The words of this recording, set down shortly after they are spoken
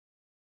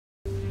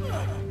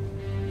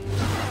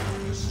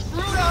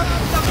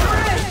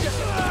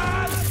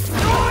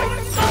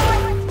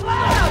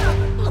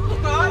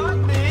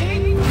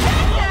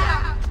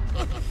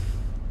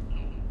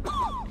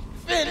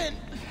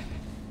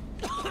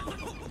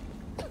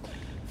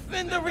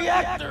Defend the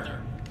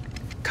reactor!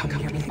 Come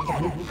near me again.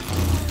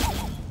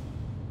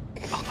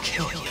 I'll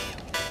kill you.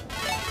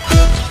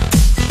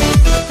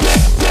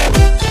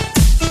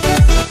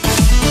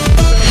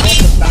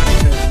 Welcome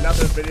back to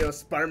another video of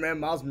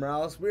Spider-Man Miles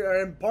Morales. We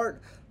are in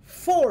part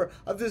 4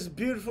 of this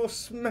beautiful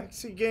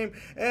smexy game,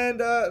 and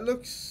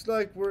looks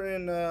like we're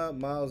in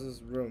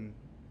Miles' room.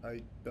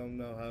 I don't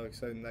know how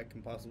exciting that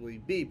can possibly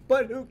be,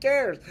 but who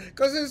cares?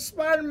 Because it's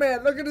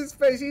Spider-Man. Look at his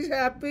face. He's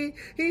happy.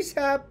 He's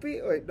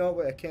happy. Wait, no,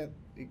 wait, I can't.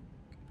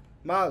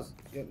 Miles,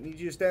 I need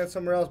you to stand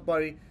somewhere else,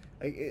 buddy.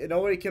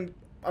 Nobody can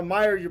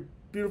admire your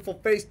beautiful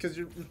face because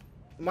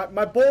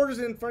my board is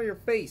in front of your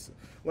face.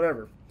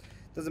 Whatever.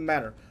 Doesn't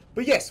matter.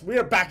 But yes, we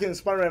are back in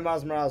Spider-Man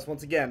Miles Morales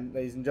once again,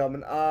 ladies and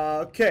gentlemen.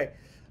 Okay.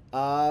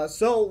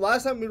 So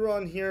last time we were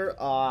on here,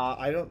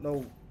 I don't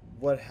know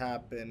what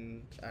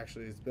happened.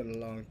 Actually, it's been a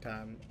long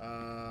time.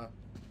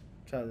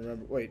 Trying to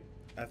remember. Wait,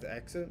 at the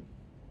exit?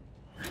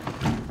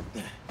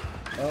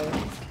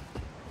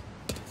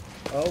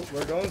 Oh,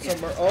 we're going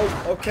somewhere.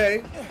 Oh,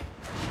 okay.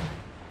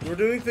 We're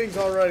doing things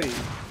already.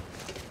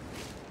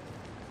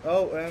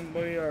 Oh, and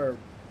we are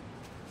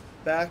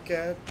back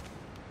at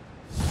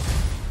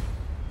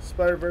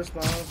Spider-Verse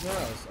Miles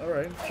Morales.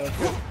 Alright, sounds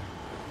good.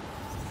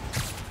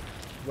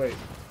 Wait.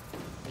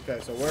 Okay,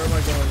 so where am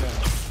I going now?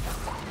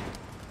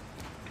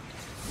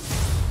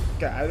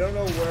 Okay, I don't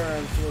know where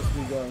I'm supposed to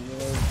be going. We're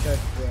going to check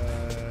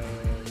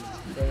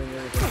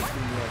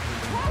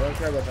I don't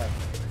care about that.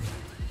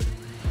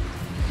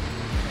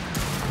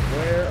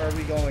 Where are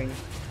we going?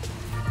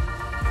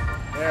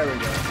 There we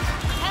go.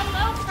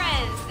 Hello,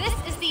 friends. This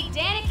is the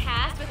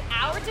Danicast with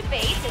our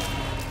debate.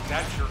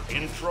 That's your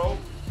intro?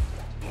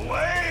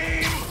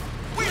 Lame!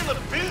 We in the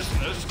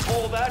business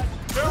call that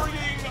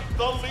burying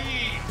the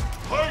lead.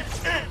 Pipe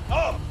it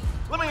up!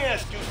 Let me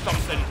ask you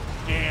something,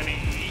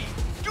 Danny.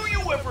 Do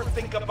you ever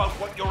think about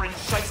what you're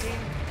inciting?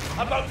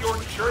 About your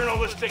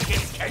journalistic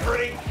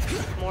integrity?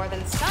 More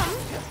than some.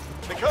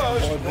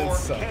 Because your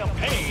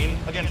campaign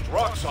against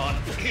Roxxon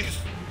is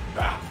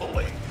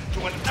baffling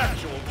to an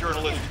actual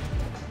journalist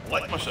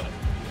like myself.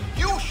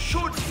 You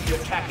should be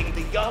attacking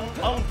the young,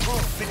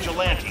 unproved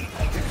vigilante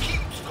who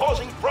keeps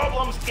causing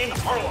problems in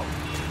Harlem.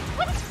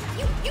 What?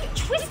 You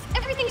twist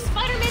everything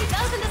Spider-Man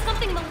does into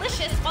something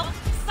malicious while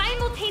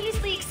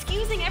simultaneously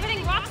excusing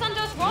everything Roxxon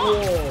does wrong.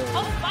 Whoa.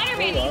 All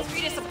Spider-Man needs for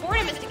you to support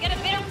him is to get a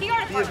better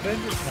PR department.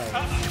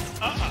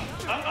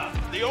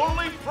 The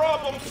only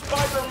problem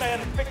Spider-Man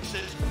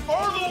fixes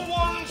are the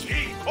ones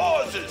he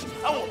causes.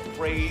 I won't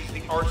praise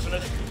the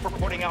arsonist for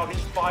putting out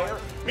his fire.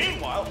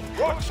 Meanwhile,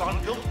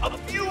 Roxxon built a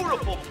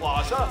beautiful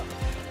plaza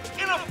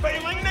in a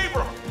failing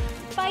neighborhood.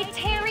 By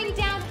tearing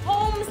down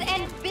homes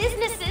and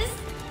businesses,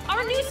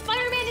 our new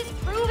Spider-Man is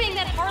proving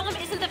that Harlem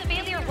isn't the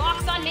failure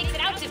Roxxon makes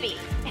it out to be.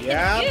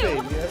 Yeah, and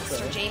you, baby,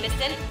 yes, Mr.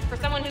 Jameson, for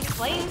someone who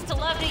claims to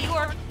love New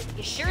York,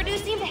 you sure do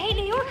seem to hate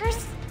New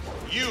Yorkers.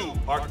 You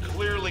are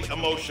clearly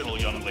emotional,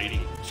 young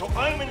lady, so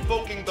I'm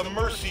invoking the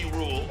mercy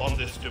rule on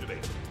this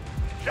debate.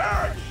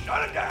 Jared,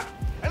 shut it down!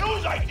 And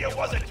whose idea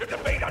was it to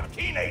debate a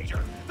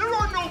teenager? There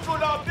are no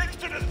good optics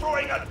to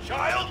destroying a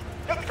child!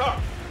 Get the car!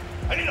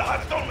 I need a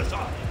hot stone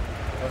massage!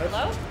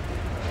 Hello?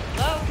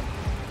 Hello?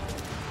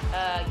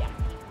 Yeah.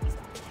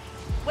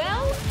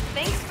 Well,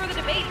 thanks for the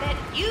debate that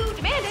you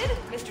demanded,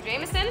 Mr.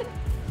 Jameson.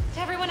 To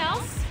everyone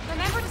else,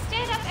 remember to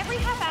stand up every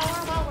half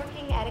hour while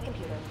working at a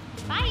computer.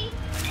 Bye!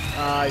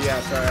 Yeah,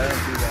 sorry, I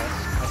don't do that.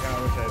 I kind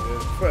of wish I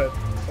did, but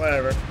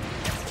whatever.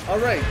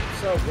 Alright,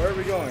 so where are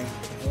we going?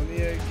 Give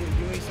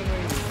me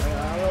something. I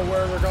don't know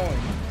where we're going.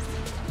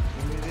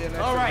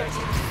 Alright,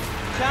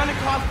 down to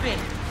Coffin.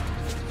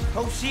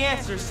 Hope she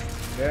answers.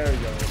 There we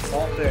go.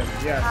 All in,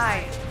 yes.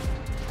 Hi,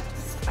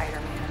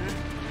 Spider-Man.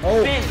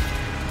 Oh, Finn,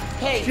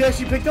 hey, she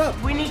actually picked up.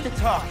 we need to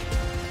talk.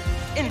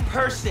 In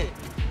person.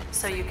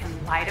 So you can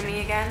lie to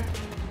me again?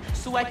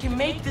 So I can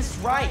make this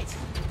right.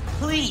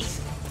 Please.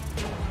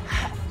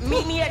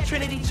 Meet me at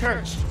Trinity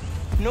Church.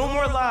 No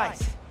more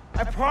lies.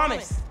 I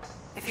promise.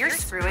 If you're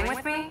screwing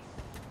with me,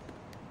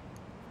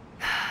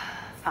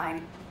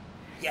 fine.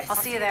 Yes. I'll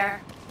see you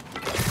there.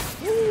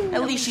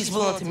 At least she's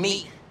willing to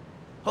meet.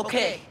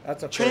 Okay.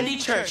 That's okay. Trinity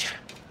Church.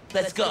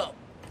 Let's go.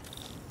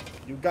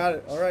 You got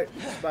it. Alright,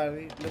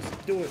 Spidey, let's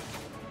do it.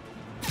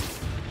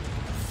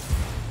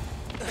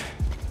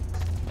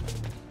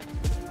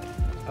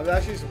 I'm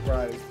actually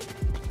surprised.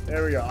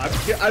 There we go.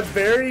 I'm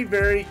very,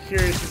 very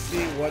curious to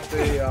see what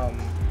they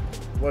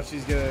what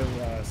she's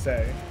gonna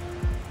say.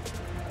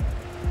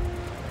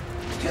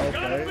 Okay.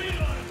 There we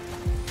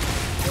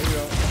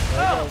go.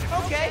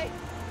 Oh, okay.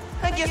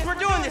 I guess we're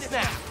doing this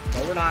now.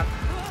 No, we're not.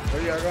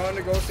 We are going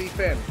to go see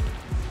Finn,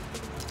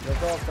 your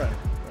girlfriend,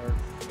 or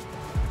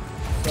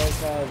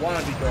so-called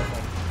wannabe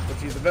girlfriend, but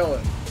she's a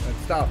villain and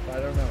stuff. I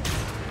don't know.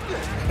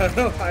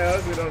 I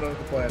honestly don't know what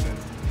the plan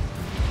is.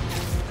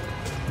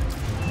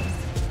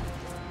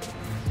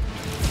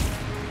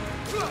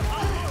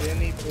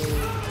 Jenny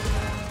Pooh,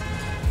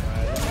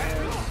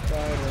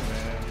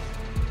 Spider-Man,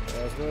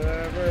 does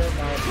whatever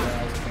Miles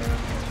Morales can.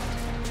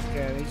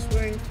 Can he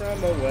swing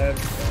from a web.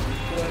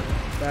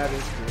 That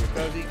is true,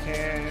 because he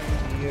can.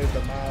 He is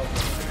the Miles.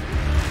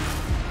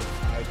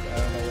 I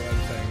don't know what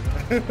I'm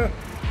saying.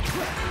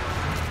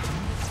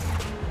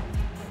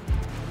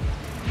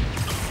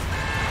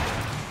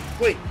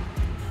 Wait.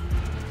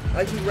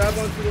 I can grab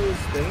onto those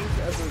things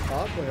at the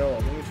top? Wait, hold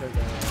on, let me check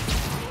that out.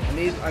 I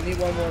need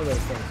one more of those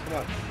things. Come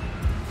on.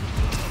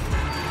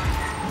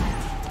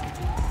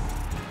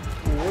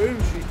 Where is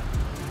she?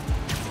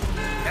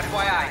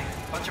 FYI, a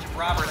bunch of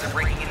robbers are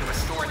breaking into a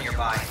store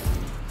nearby.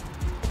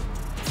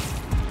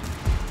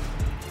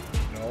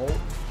 No.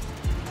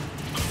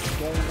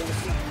 Don't go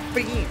see.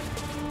 Begin.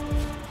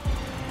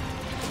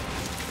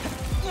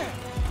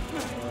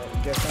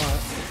 Guess not,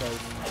 because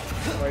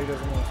somebody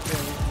doesn't want to stay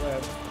in this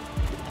web.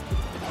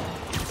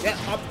 Yeah,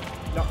 up.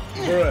 No.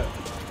 Bruh.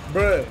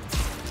 Bruh.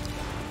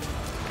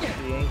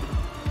 He ain't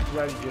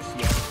ready just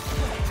yet.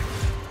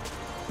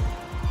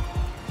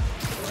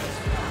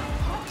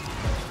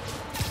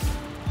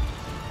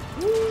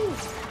 Woo!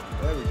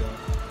 There we go.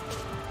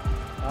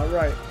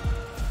 Alright.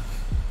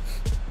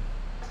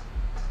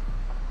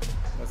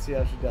 Let's see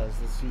how she does.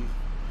 Let's see.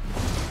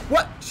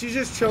 What? She's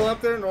just chill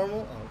up there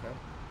normal? Oh, okay.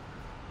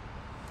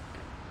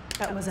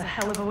 That was a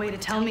hell of a way to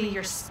tell me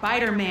you're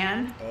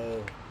Spider-Man.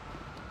 Oh.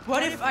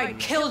 What if I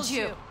killed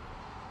you?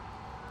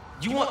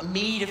 You want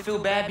me to feel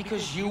bad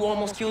because you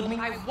almost killed me?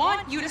 I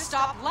want you to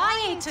stop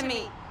lying to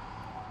me.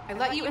 I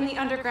let you in the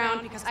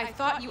underground because I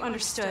thought you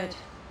understood.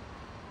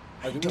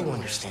 I do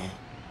understand.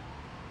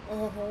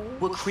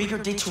 What Krieger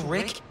did to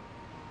Rick?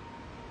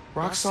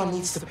 Roxxon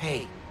needs to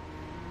pay.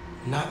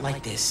 Not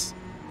like this.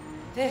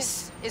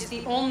 This is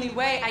the only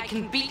way I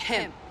can beat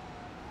him.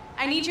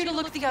 I need you to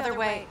look the other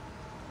way.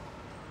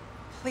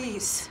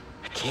 Please.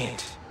 I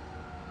can't.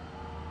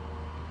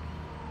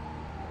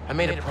 I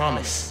made a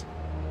promise.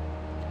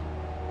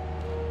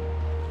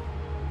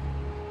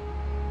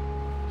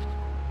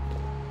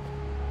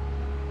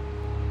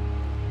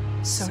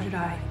 So did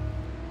I.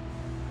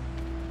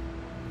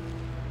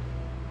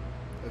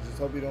 I just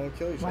hope you don't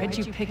kill yourself. Why'd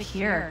you pick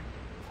here?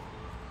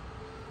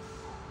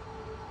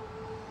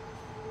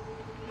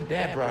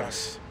 Dad brought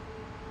us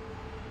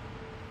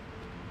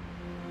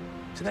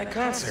to that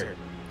concert.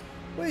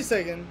 Wait a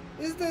second.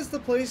 Isn't this the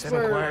place 7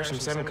 where choirs from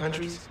 7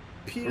 countries?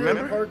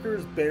 Peter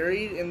Parker's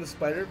buried in the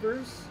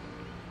Spider-Verse?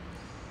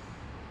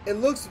 It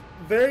looks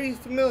very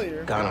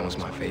familiar. Ghana was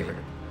my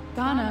favorite.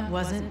 Ghana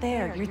wasn't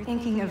there. You're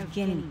thinking of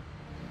Guinea.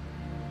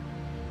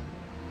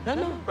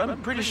 No,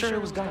 I'm pretty sure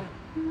it was Ghana.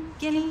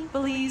 Guinea,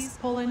 Belize,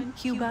 Poland,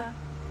 Cuba.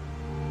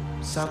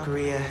 South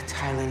Korea,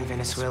 Thailand,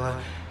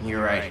 Venezuela.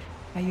 You're right.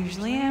 I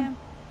usually am.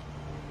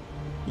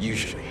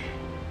 Usually.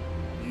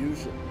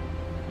 Usually.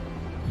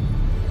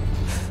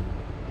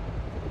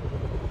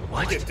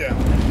 What? Get down.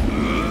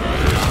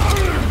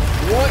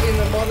 What in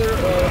the mother of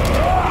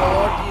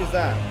malarkey is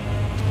that?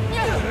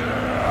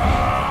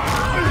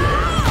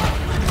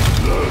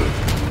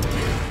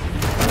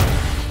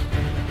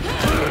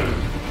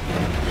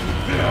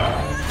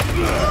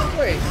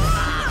 Wait.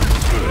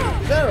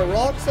 Is that a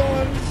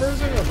Roxxon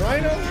version of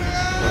RHINO?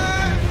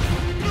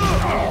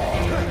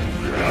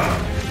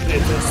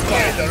 It's a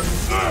spider.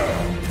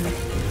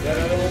 Yeah,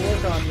 that will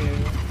work on me.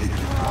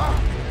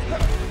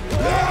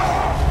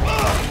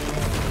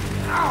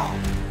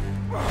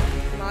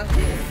 Not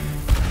here.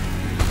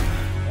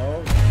 Oh.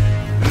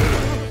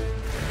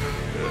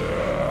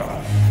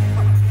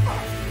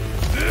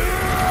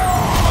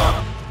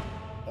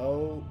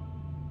 Oh.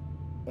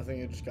 I think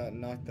it just got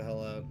knocked the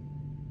hell out.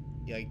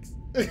 Yikes.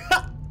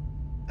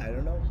 I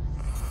don't know.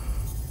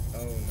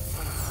 Oh no.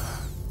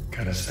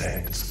 Gotta say,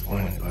 I'm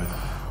disappointed, but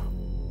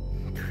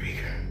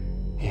Krieger.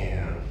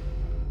 yeah.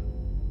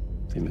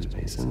 See, Miss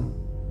Mason?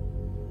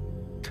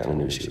 Kinda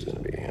knew she was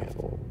gonna be a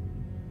handful.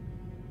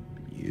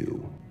 But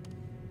you.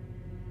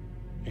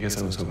 I guess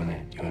I was hoping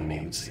that you and me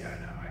would see eye to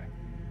eye.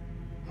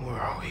 Where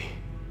are we?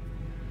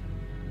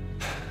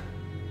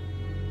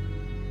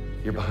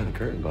 You're behind the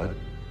curtain, bud.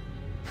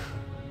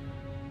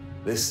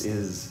 This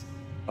is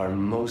our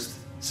most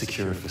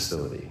secure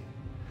facility.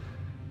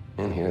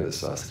 And here the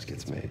sausage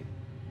gets made.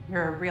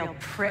 You're a real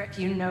prick,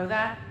 you know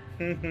that?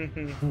 You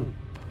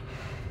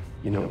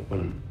know,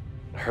 when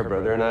her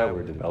brother and I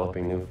were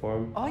developing new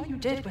form, All you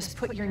did was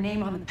put your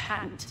name on the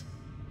patent.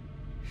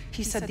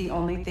 He said the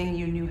only thing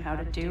you knew how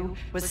to do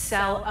was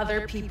sell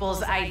other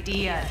people's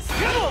ideas.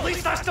 You know, at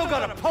least I still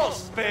got a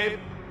pulse, babe.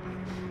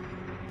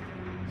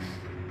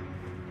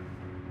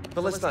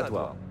 but let's not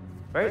dwell,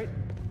 right?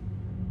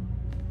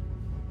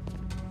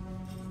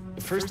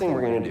 The first thing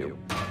we're gonna do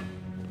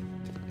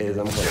is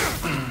I'm gonna...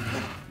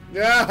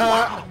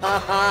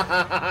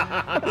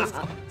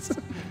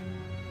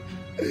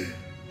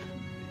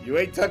 You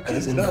ain't touching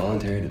As stuff.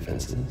 involuntary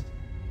defenses?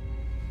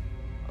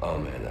 Oh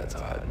man, that's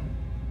hot.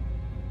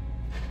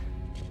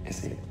 You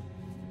see,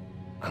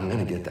 I'm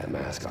gonna get that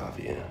mask off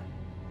you.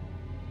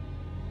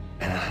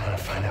 And I'm gonna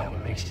find out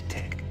what makes you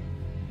tick.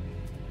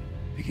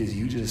 Because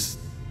you just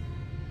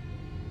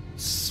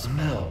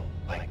smell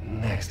like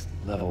next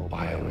level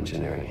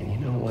bioengineering. And you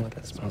know what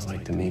that smells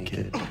like to me,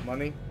 kid?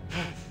 Money.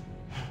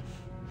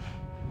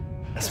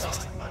 That smells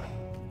like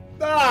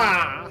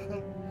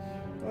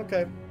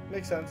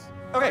Makes sense.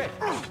 Okay,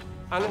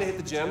 I'm gonna hit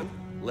the gym.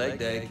 Leg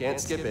day, can't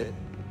skip it.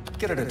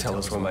 Get her to tell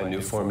us where my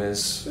new form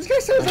is. This guy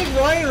sounds like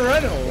Ryan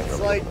Reynolds.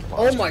 Like,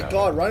 oh my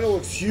god, Rhino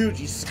looks huge.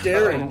 He's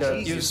scary. And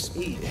Jesus.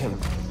 use him.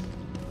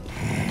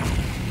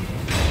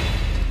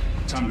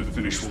 Time to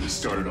finish what we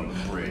started on the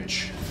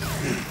bridge.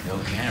 No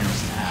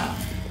cameras now.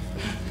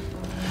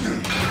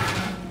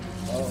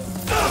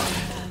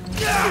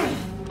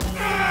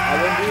 I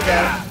wouldn't do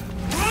that.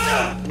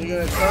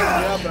 You're gonna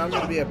charge me up and I'm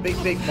gonna be a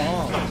big, big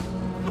bomb.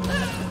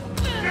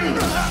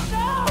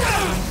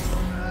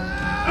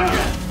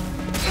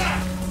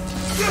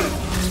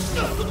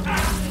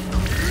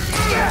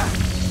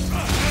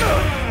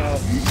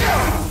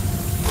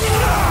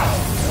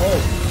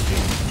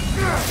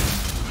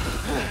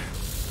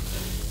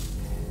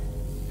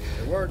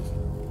 It worked.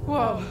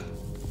 Whoa.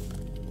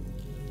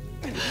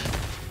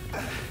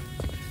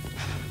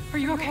 Are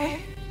you okay?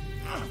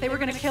 They were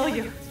gonna kill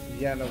you.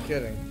 Yeah, no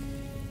kidding.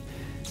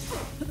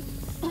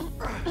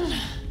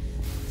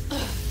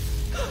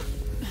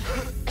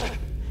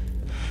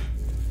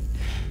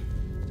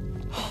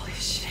 Holy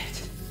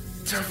shit.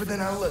 Tougher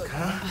than I look,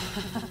 huh?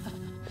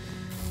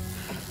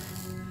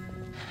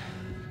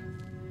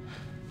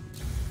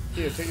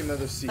 Here, take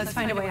another seat. Let's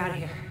find a way out of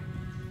here.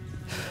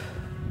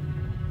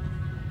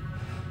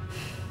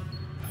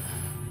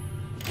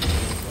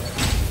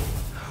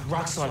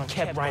 Roxxon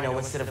kept Rhino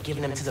instead of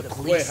giving him to the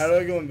police. Wait, how do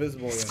I go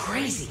invisible It's again?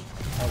 crazy.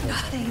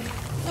 Nothing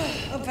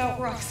about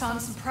Roxxon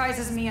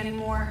surprises me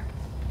anymore.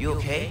 You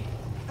okay?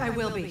 I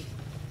will be,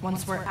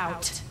 once we're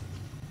out.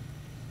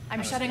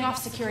 I'm shutting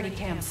off security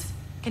cams.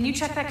 Can you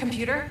check that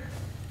computer?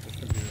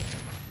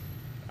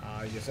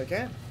 Yes I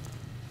can.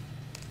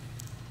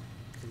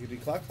 You do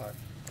clock.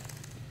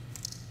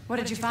 What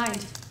did you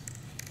find?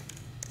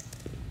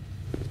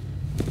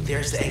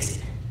 There's the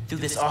exit. Through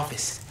this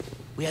office.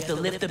 We have to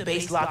lift the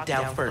base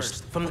lockdown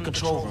first, from the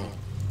control room.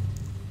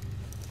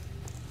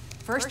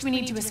 First, we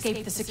need to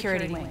escape the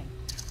security wing.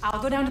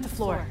 I'll go down to the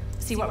floor,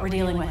 see what we're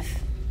dealing with.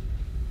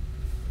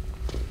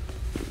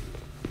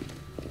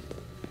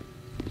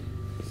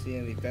 See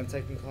any vents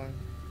I can climb?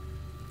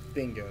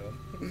 Bingo.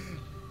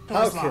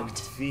 How Door's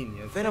locked.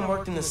 convenient. Venom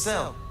worked in the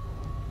cell.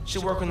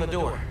 Should work on the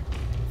door.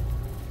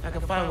 I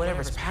can find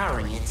whatever's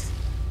powering it.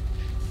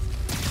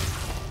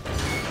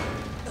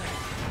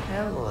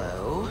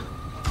 Hello?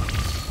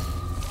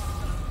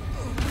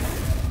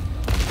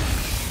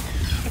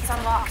 It's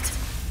unlocked.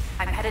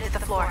 I'm headed to the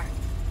floor.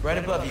 Right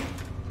above you.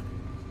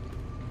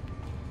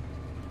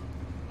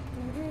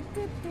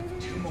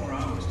 2 more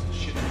hours to the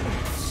ship.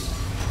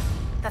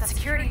 That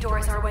security door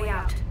is our way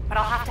out, but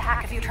I'll have to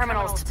hack a few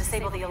terminals to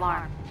disable the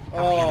alarm.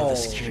 Oh the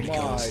security my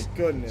goes.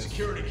 goodness.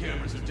 Security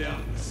cameras are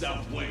down in the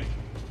south wing.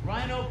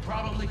 Rhino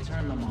probably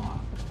turned them off.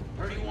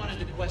 Heard he wanted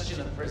to question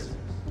the prisoners.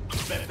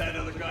 Bet that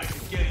other guy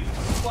could get him.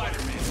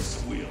 Spiderman is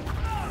squeal.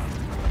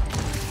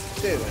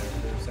 Stay there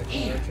for a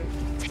second,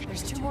 Archie.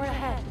 There's 2 more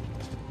ahead.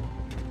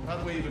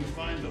 How'd we even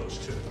find those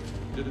 2?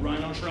 Did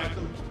Rhino track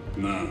them?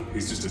 Nah,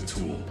 he's just a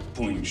tool.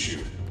 Point and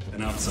shoot.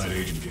 An outside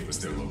agent gave us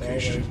their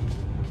location.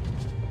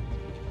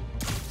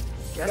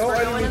 Guess No, we're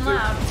I going didn't in do-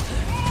 loud.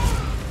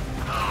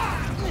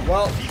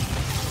 Well,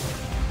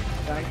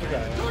 thank you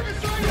guys.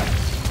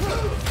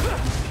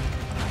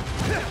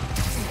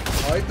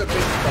 I like the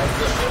big stuff.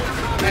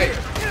 Hey!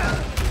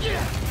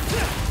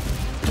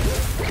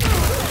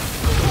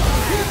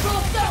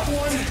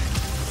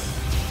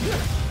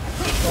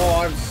 Oh,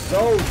 I'm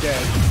so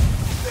dead.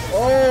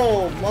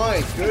 Oh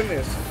my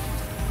goodness.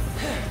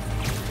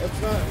 Let's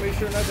not make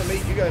sure not to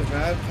make you guys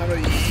mad. How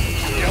many?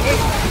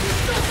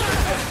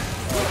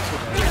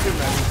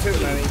 Too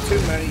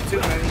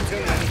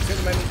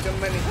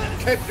many.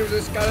 Can't do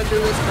this, gotta do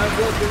this, I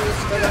will do this.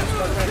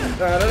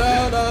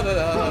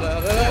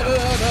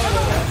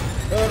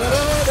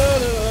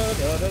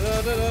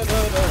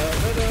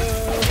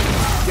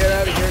 Get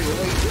out of here, you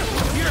lazy.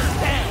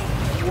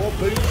 Whoa,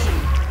 boozy.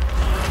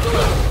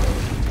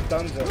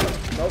 Dunzo.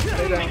 Nope,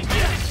 stay down.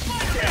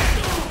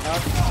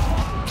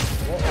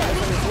 Well,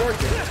 everything's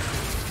working.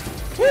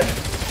 Woo!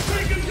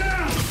 Take him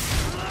down!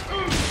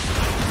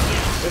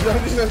 It's not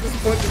just at this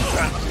point to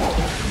trap.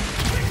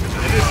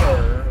 It is her.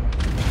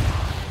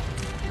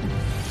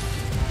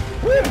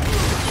 Woo!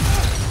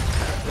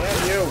 Damn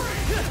you.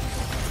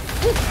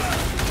 Woo!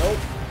 Nope.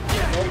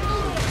 Nope.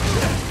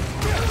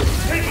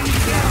 Taking you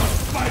down,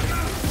 Spider!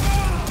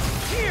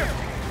 Here!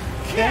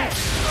 Cat.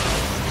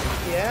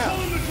 Yeah.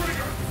 Pull the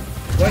trigger!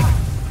 Wait.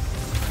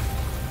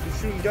 You're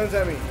shooting guns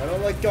at me. I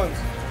don't like guns.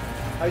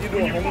 How you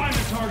doing, When you find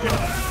homie? the target,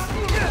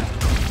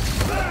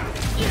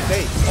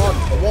 Stay on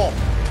the wall.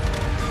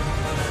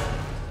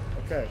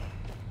 Okay.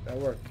 That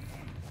worked.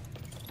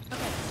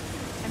 Okay,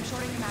 I'm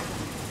shorting the magnet.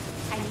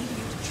 I need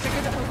you to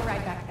trigger the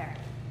override back there.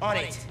 On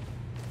it.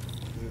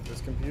 Is it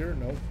this computer?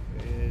 Nope.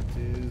 It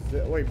is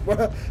that. Wait,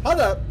 what? How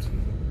the?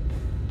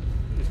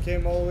 Just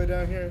came all the way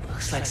down here.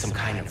 Looks like some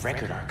kind of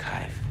record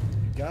archive.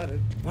 Got it.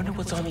 Wonder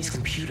what's on these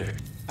computers.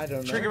 I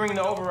don't know. Triggering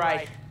the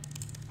override.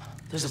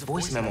 There's a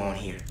voice memo on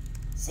here.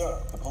 Sir,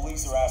 the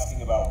police are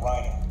asking about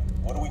RHINO.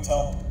 What do we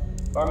tell them?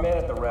 Our man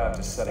at the RAB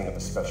is setting up a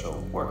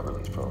special work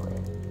release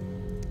program.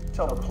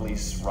 Tell the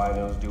police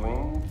RHINO's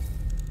doing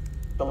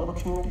a little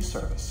community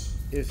service.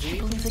 Is I he?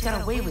 can't believe they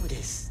got away with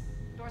this.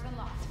 Door's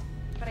unlocked,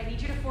 but I need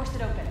you to force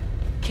it open.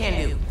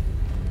 Can do.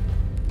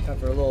 Time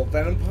for a little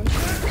venom punch?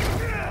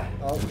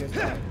 Oh, guess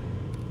not.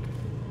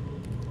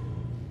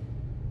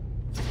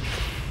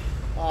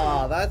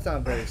 Aw, that's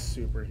not very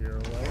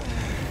superhero-like.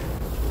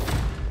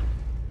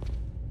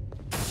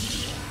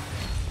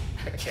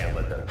 I can't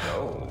let them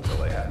go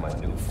until I have my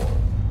new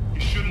form. You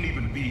shouldn't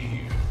even be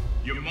here.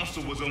 Your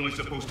muscle was only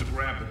supposed to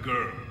grab the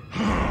girl.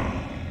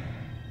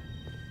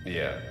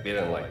 Yeah, he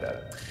didn't like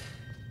that.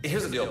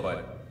 Here's the deal,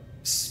 bud.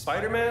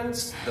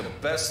 Spider-Man's the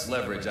best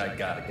leverage I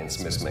got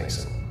against Miss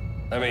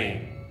Mason. I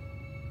mean,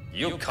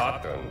 you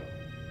caught them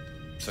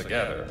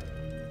together.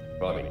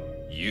 Well, I mean,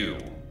 you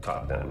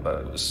caught them,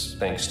 but it was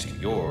thanks to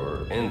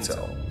your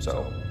intel.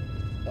 So,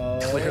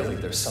 clearly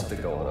there's something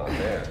going on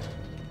there.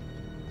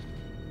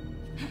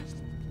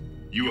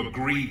 You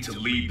agreed to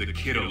leave the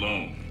kid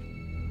alone.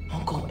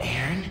 Uncle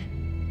Aaron?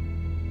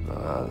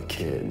 Ah, the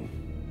kid.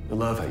 I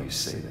love how you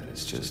say that.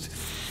 It's just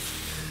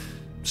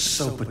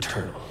so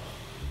paternal.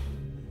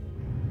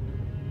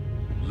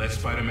 Let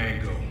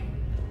Spider-Man go,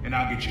 and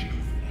I'll get you new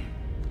form.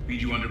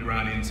 Feed you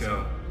underground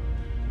intel,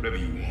 whatever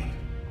you want.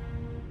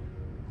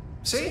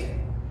 See?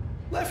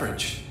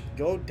 Leverage.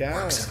 Go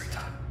down. Works every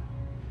time.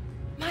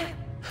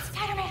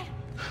 Spider-Man!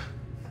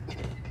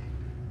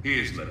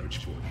 Here's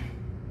leverage for you.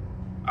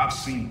 I've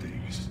seen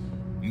things.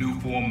 New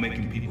form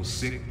making people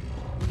sick.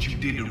 What you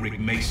did to Rick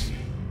Mason.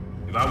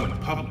 If I went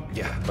public...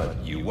 Yeah,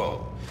 but you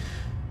won't.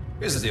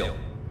 Here's the deal.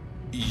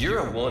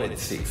 You're a wanted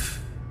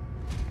thief.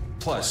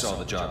 Plus all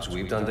the jobs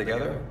we've done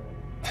together.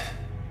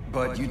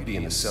 But you'd be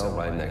in the cell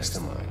right next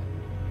to mine.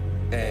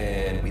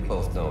 And we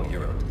both know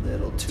you're a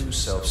little too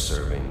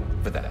self-serving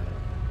for that.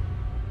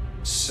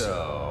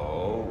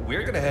 So,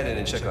 we're gonna head in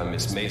and check on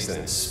Miss Mason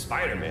and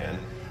Spider-Man.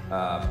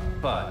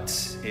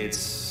 But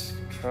it's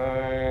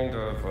kind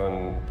of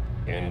an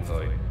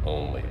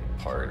invite-only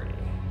party.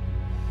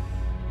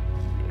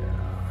 Yeah.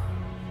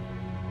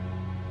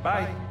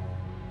 Bye.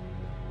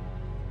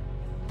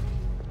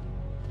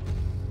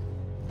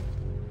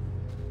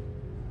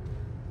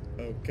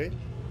 Okay.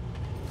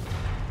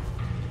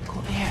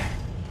 Go there.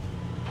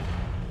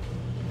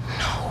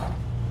 No.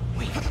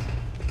 Wait. Do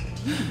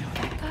you know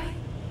that guy?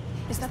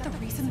 Is that the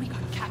reason we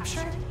got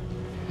captured?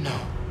 No.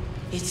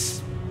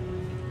 It's...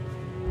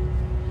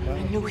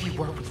 I knew he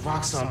worked with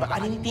Roxxon, but I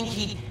didn't think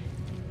he'd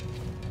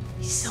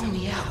sell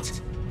me out.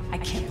 I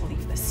can't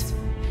believe this.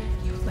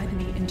 You led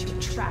me into a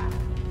trap.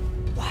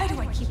 Why do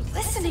I keep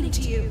listening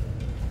to you?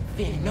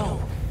 Finn,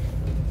 no.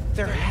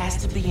 There has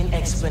to be an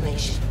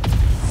explanation.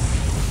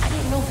 I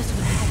didn't know this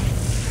would happen.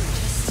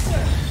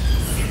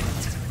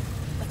 Just...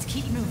 let's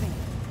keep moving.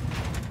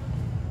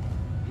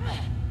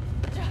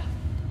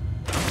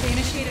 They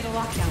initiated a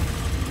lockdown.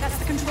 That's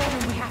the control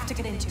room we have to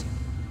get into.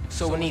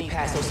 So we need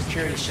past those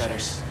security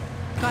shutters.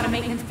 Got a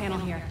maintenance panel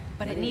here,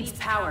 but it needs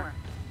power.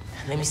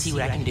 Let me see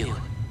what I can do.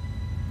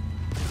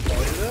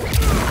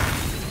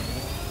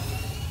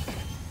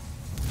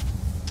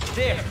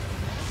 There.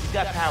 You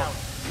got power.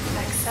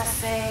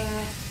 Accessing...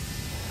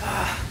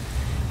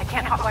 I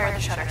can't hotwire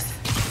the shutters,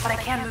 but I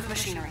can move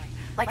machinery,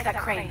 like that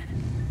crane.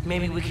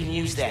 Maybe we can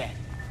use that.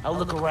 I'll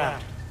look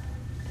around.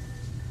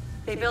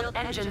 They built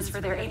engines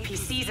for their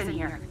APCs in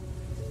here.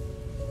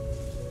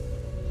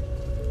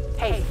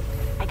 Hey,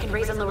 I can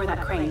raise and lower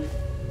that crane.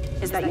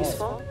 Is that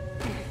useful?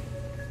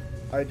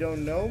 I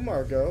don't know,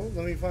 Margot.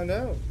 Let me find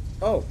out.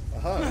 Oh,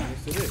 aha,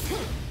 yes it is.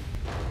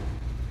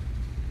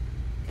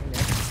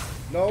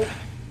 No,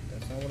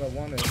 that's not what I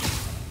wanted.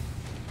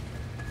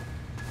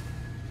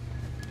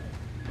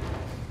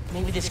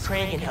 Maybe this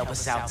crane can help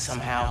us out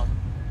somehow.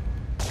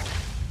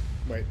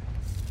 Wait.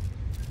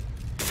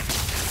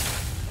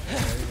 Okay,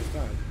 it's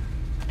not.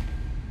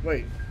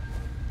 Wait.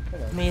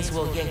 Hold on. May as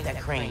well yank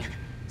that crane.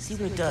 See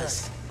what it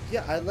does.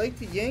 Yeah, I'd like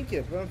to yank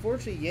it, but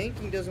unfortunately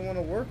yanking doesn't want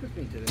to work with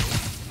me today.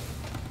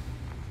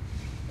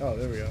 Oh,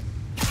 there we go.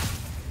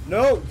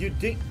 No, you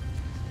did.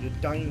 You're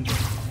dying.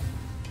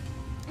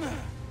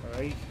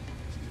 Alright.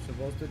 You're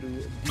supposed to do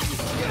these.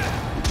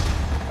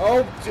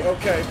 Oh,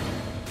 okay.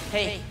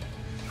 Hey,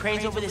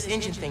 crane's over this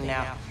engine thing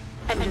now.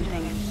 Engine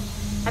thing.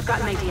 I've got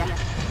an idea.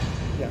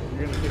 Yeah,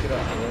 you're gonna pick it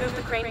up. Can you move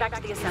the crane back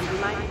to the assembly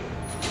line?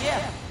 Yeah,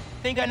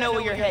 think I know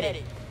where you're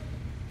headed.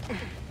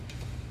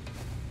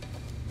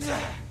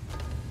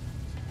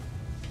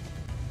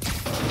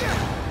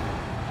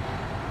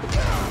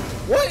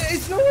 What?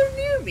 It's nowhere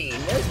near me.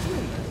 What's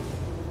doing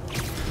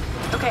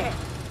that? Okay,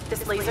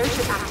 this laser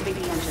should activate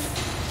the engine.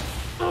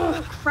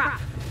 Oh,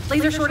 crap.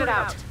 Laser shorted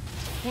out.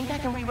 Think I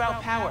can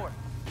reroute power.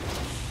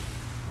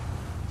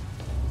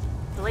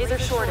 The laser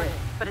shorted,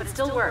 but it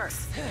still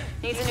works.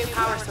 Needs a new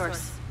power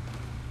source.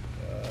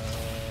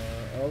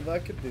 All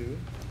that could do.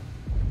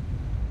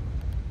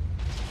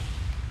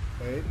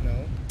 Wait,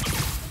 no.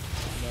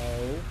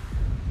 No.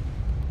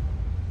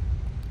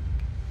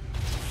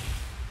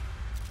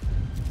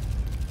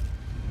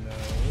 No.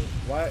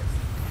 Why?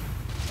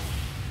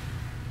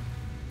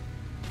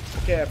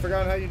 Okay, I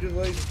forgot how you do the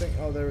laser thing.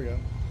 Oh, there we go.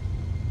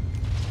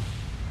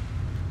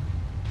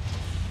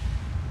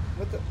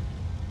 What the?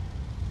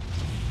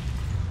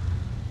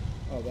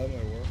 Oh, that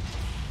might work.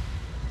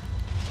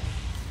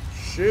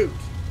 Shoot!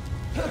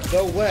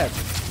 The web.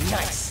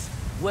 Nice.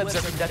 Webs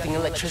are conducting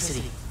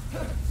electricity.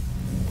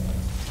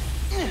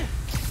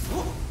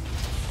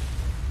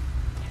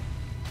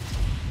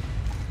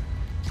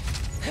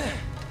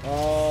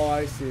 Oh,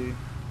 I see.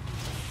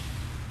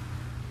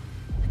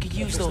 We could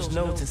use those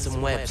nodes and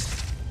some webs.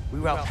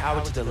 Reroute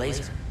power to the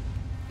laser.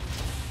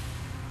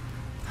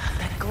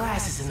 That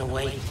glass is in the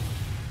way.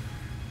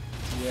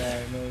 Yeah,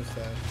 I noticed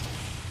that.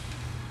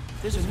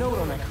 There's a node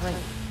on that crane.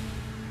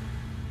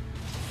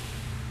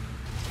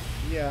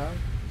 Yeah.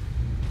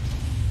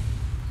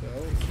 So?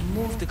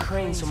 Move the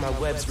crane so my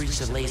webs reach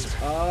the laser.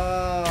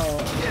 Oh,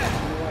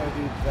 you want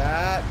to do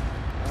that?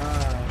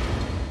 Ah,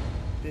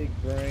 big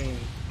brain.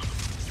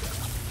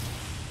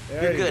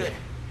 There You're good.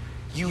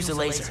 Use the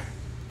laser.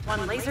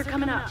 One laser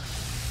coming up.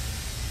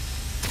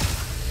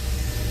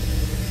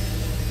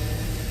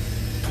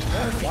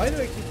 Why do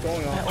I keep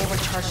going If I on?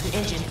 overcharge the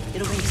engine,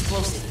 it'll be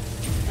explosive.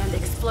 And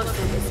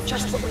explosive is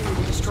just what we need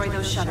to destroy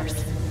those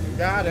shutters.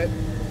 Got it.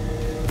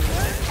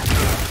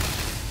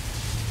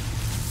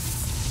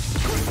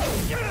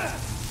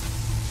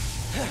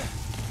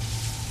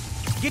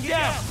 Get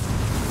down!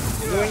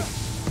 Doing.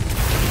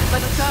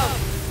 Let's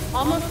go.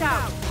 Almost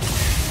out.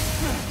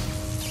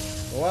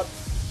 Go up.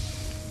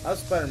 I'm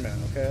Spider-Man,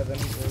 okay? Then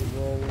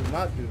we'll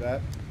not do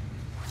that.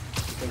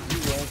 Because you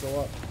won't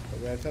go up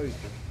the way I tell you to.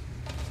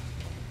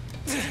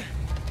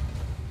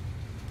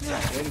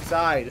 Go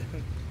inside.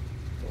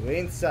 Go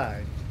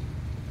inside.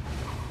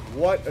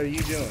 What are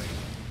you doing?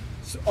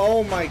 So,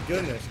 oh my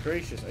goodness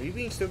gracious. Are you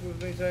being stupid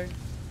with me today?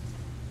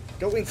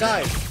 Go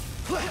inside.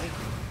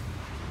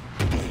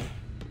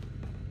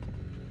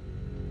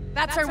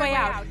 That's our way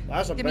out.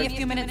 That's a Give me a big-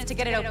 few minutes to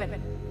get it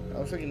open. I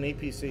was like an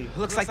APC.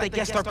 Looks like they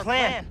guessed our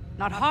plan.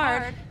 Not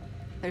hard.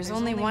 There's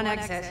only one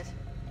exit.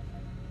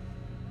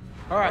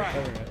 All right,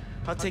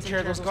 I'll take care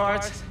of those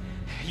guards.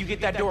 You get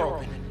that door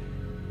open.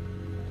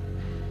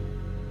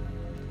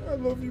 I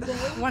love you,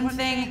 Mom. One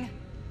thing.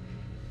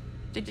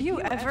 Did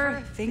you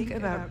ever think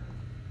about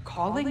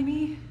calling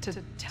me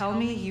to tell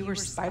me you were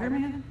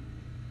Spider-Man?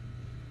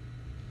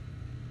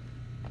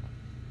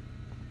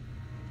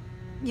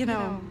 You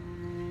know,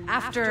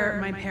 after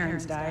my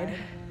parents died,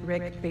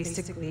 Rick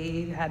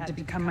basically had to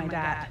become my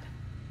dad.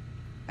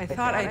 I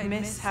thought I'd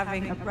miss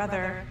having a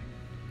brother,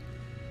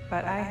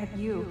 but I had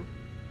you.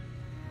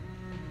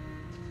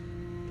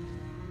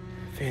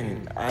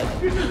 Finn,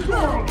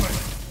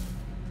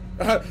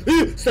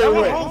 Stay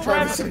away. I'm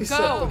trying to say Go.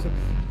 something.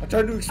 I'm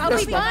trying to I'll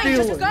express be my fine.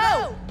 feelings. Just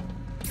go.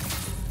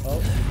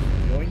 Oh,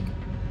 yoink.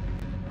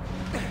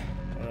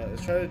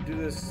 Let's try to do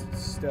this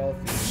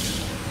stealthy.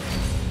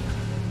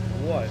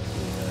 What?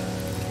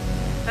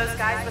 Those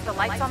guys with the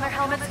lights on their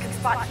helmets can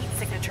spot heat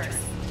signatures.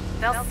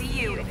 They'll see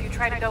you if you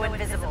try to go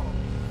invisible.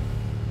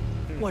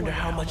 wonder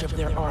how much of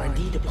their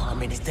R&D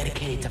department is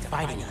dedicated to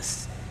fighting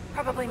us.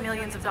 Probably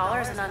millions of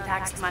dollars in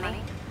untaxed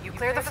money. You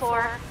clear the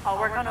floor, I'll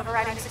work on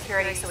overriding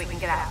security so we can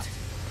get out.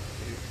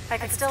 I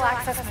could still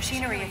access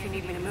machinery if you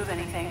need me to move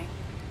anything.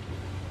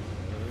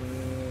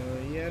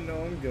 Yeah, no,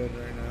 I'm good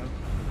right now.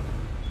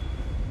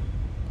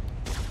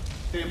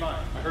 Stand by.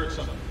 I heard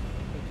something.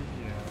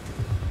 Yeah.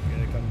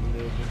 Gonna come a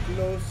little bit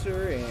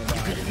closer and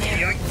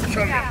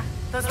Yeah,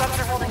 those webs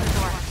are holding the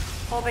door.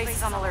 Whole base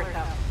is on alert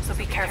though, so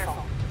be careful.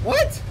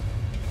 What?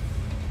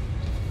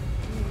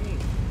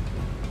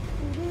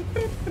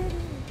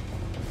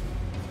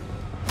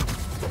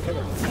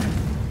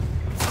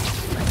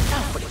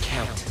 Now for the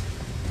count.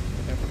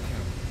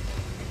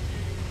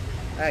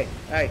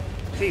 Hey,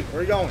 Chief,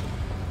 where you going?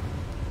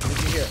 Need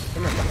you here.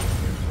 Come here.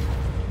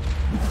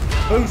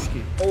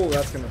 Booski. Oh,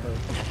 that's gonna hurt.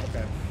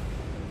 Okay.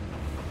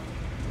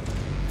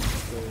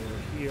 So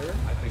here.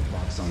 I think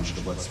Roxxon should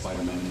have let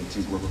Spider-Man and the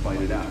Tinkerer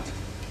fight it out.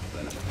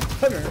 Then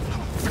Come here.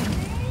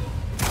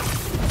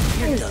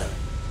 You're done.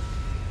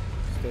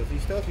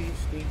 Stealthy,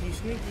 sneaky.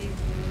 Sneaky.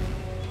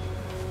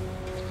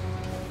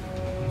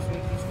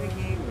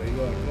 Where you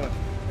going? Come on.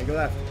 Make a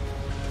left.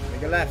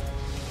 Make a left.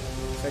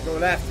 Say go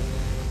left.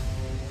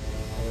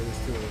 Oh, there's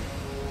two of them.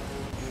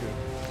 Shoot.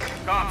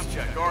 Comms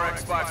check,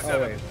 RX-57. Oh,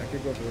 wait. I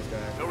could go for this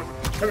guy.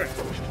 Come here.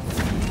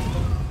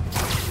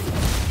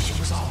 She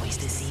was always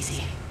this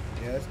easy.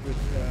 Yeah, that's good.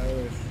 Yeah, I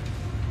wish.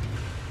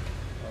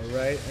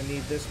 Alright, I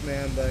need this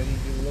man, but I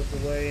need you to look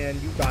away,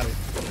 and you got it.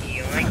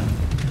 Okay,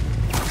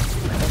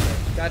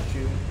 got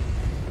you.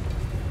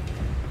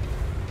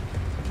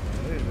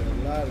 Oh, there's a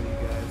lot of you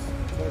guys.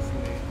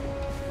 Unfortunately,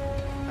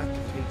 I have to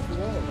take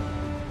you all.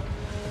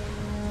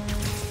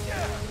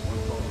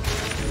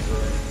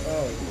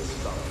 Oh,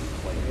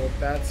 well,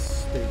 that's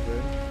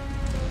stupid.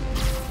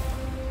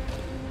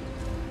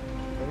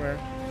 Come here.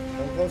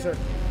 Come closer.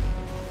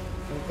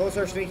 Come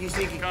closer, sneaky.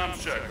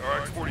 Comms check,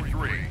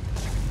 RX-43.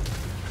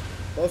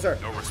 Closer.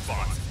 No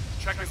response.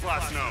 Check his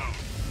last known.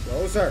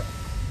 Closer.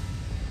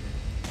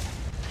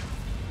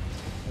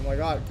 Oh my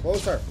god,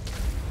 closer.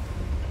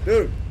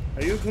 Dude,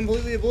 Are you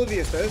completely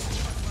oblivious to this?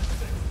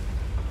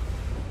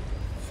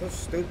 So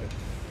stupid.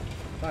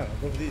 Fine, I'll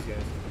go for these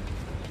guys.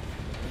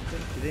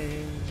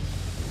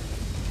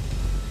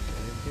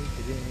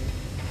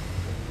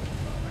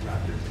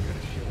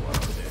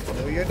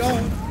 No, you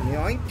don't.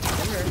 Yoink.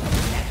 Come here.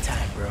 Nap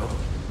time, bro.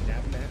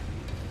 Nap.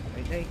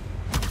 Hey.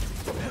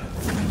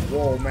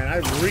 Whoa, man, I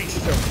reached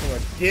him from a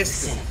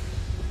distance. Listen,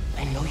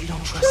 I know you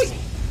don't trust me.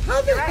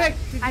 How the heck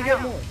did you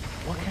get more?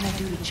 What can I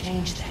do to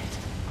change that?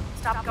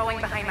 Stop going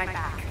behind my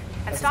back.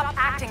 And stop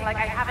acting like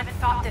I haven't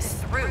thought this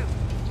through.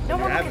 No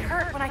one will get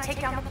hurt when I take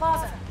down the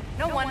plaza.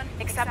 No one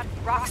except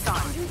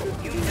Roxxon.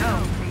 You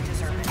know they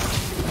deserve it.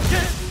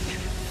 Just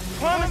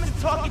promise to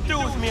talk it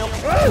through with me,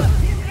 okay?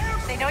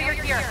 They know you're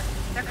here.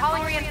 They're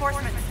calling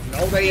reinforcements.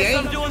 No, they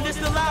ain't. I'm doing this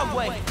the loud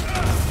way.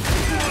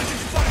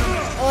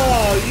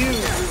 Oh, you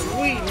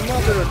sweet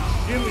mother of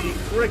Jiminy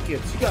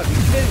Crickets. You gotta be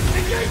kidding me.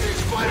 Engaging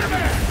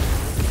Spiderman!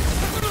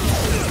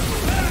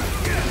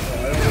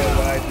 I don't know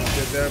what I just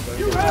did there, but...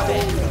 You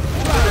rebel!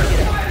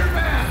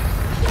 Spider-Man!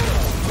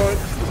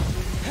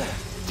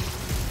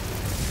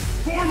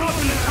 Form up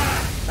and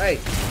attack! Hey,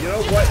 you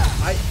know what?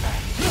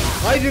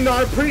 I do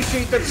not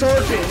appreciate the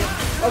charging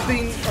of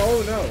the...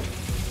 Oh, no.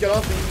 Get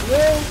off me.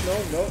 No.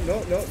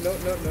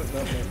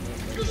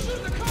 You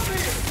shouldn't have come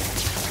here!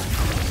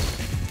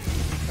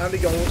 Time to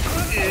go.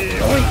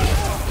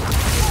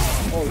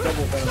 Oh,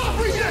 double venom. Stop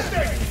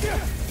resisting!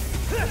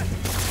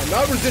 I'm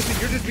not resisting,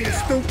 you're just being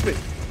stupid.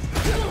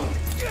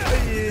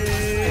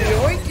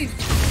 Oinky.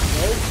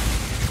 Nope.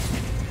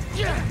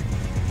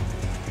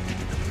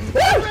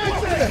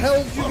 Where the hell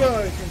did you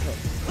guys come from?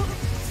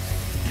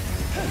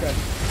 Okay.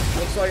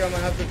 Looks like I'm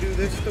gonna have to do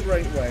this the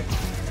right way.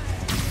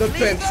 The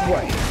bench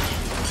way.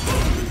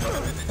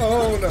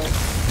 Oh no.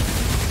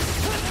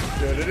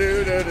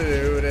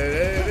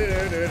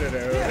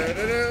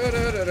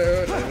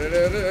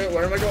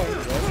 Where am I going?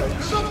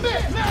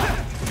 Submit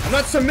now! I'm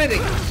not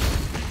submitting!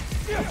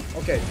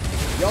 Okay,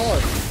 y'all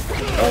are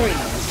going.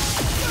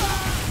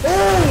 Oh!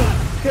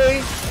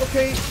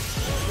 Okay.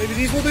 Maybe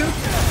these will do?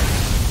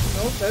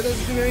 Nope, that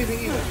doesn't do anything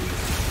either.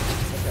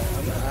 Okay,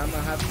 I'm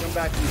gonna have to come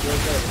back to you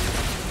boys later.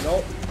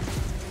 Nope.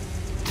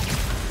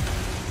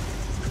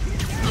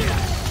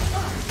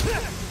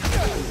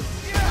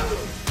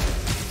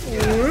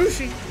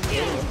 Whooshy!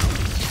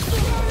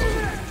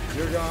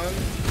 You're gone.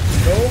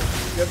 Nope.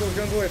 Get those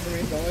guns away from me.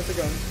 Don't like the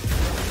guns.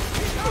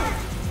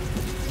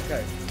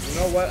 Okay. You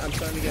know what? I'm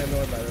starting to get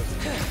annoyed by this.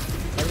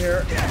 Come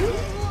here.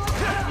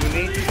 You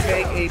need to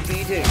take a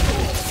beating.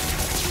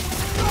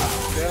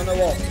 Stay on the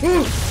wall.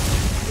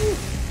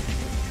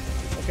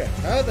 Okay.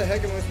 How the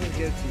heck am I supposed to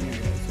get to you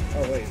guys?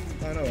 Oh wait.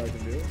 I know what I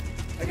can do.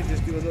 I can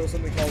just do a little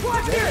something called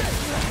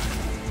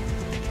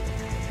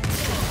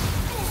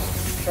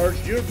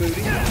charged your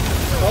booty. Okay.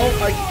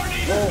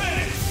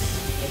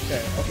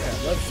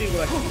 Let's see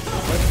what I can do.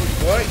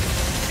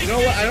 You know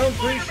what? I don't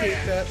appreciate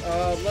that.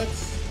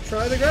 Let's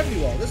try the gravity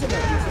wall. This will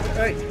not do something.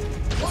 Hey,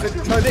 let's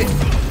try this.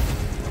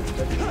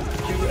 Doesn't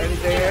do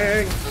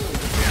anything.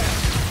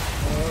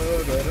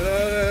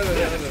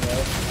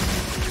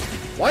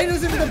 Why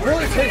doesn't the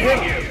bullet hit him?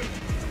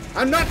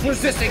 I'm not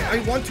resisting. I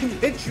want to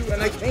hit you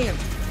and I can't.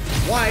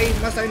 Why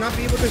must I not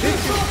be able to hit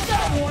you?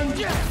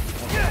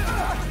 Okay.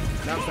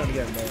 Now I'm starting to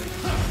get annoyed.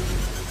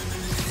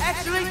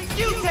 Actually,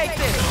 you take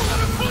this!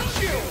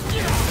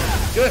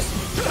 Just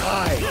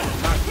die!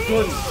 Not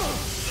good!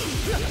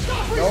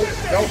 No,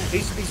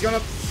 he's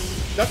gonna...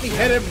 Let me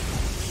hit him!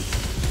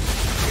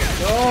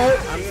 No,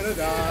 I'm gonna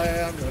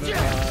die.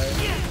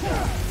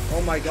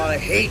 Oh my god, I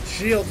hate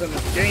shields in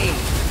this game!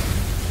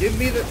 Give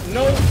me the...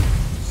 No!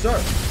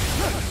 Sir,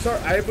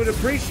 I would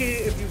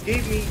appreciate it if you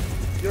gave me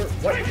your...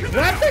 What?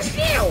 Grab the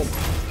shield!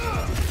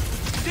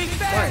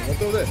 Fine, we'll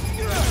do this.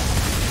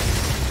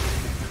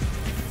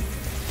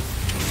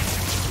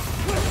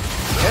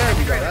 There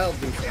we go, that'll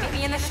do. Meet me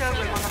in the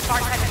showroom on the far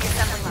side of the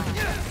assembly line.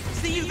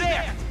 See you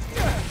there!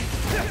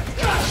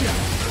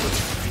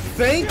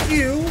 Thank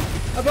you!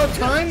 About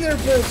time they're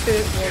both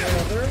hit one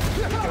another.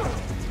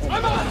 Oh my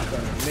god, it's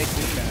gonna make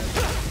me mad.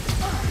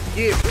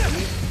 Give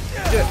me.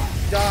 Just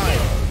die.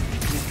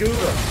 You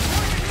goober.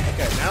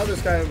 Okay, now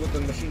this guy with the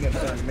machine gun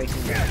starting to make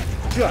me mad.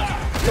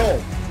 Just go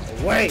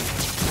away!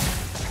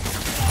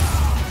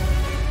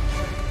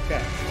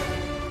 Okay.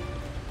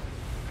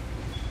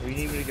 Where do you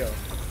need me to go?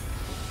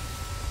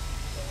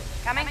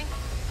 Coming?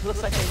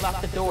 Looks like they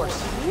locked the doors.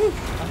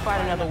 I'll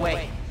find another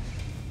way.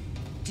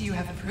 Do you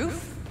have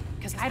proof?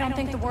 Because I don't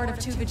think the word of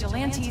two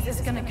vigilantes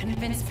is gonna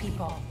convince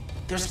people.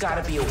 There's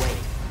gotta be a way.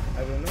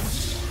 I don't know.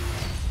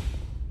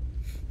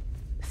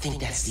 I think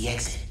that's the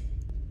exit.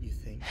 You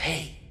think?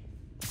 Hey.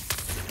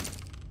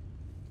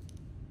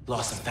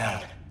 Lost and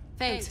found.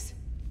 Thanks.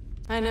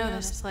 I know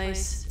this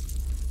place.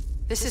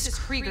 This is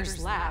Krieger's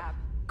lab.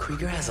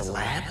 Krieger has a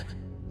lab?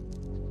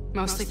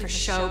 Mostly for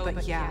show,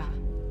 but yeah.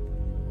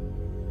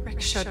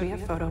 Rick showed me a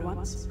photo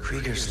once.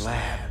 Krieger's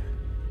lab.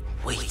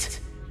 Wait.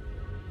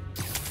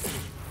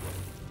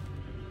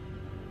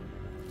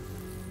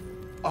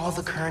 All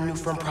the current New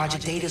Front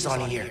Project data's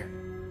on here.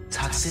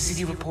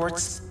 Toxicity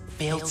reports,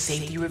 failed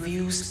safety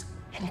reviews,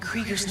 and And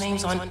Krieger's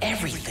name's on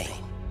everything.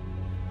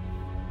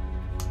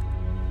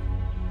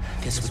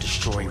 This would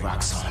destroy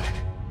Roxxon.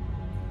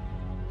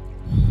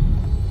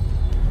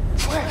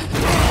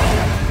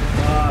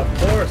 Of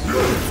course.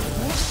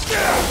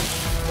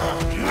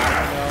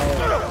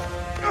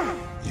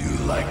 You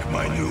like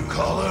my new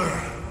color?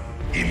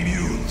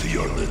 Immune to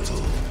your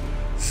little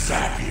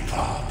sappy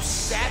pops.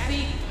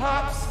 Sappy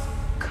Pops?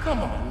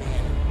 Come on,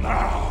 man.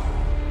 Now,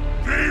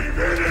 we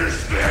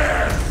finish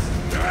this!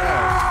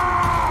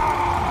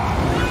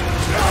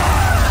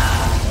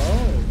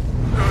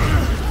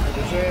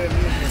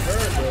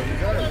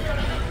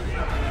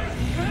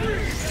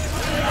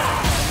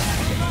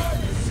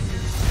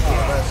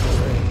 Oh, that's just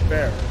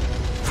unfair.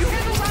 You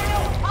handle Rhino,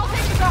 I'll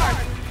take the guard.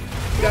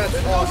 That's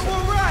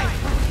awesome.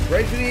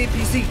 Right to the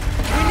APC.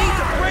 We need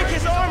to break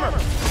his armor!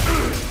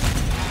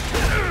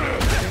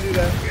 Can do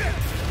that.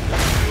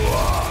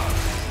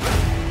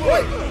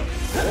 Wait!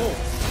 Whoa.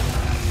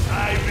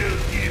 I will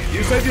give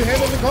You said you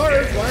handled the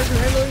cars. Why aren't you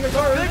handling the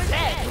cars? Good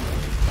head.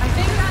 I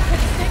think that's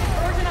his sick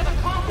version of a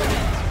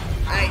compliment.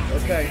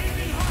 Okay.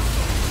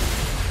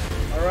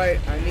 Alright,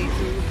 I need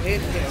to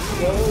hit him.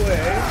 Go away.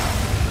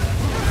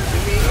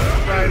 Give me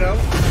Rhino.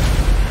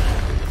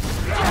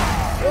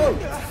 Whoa!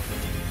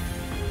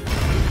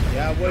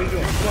 Yeah, what are you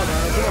doing? Come on,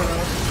 Rhino. Come on,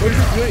 Rhino. What are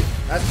you doing?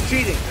 That's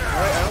cheating.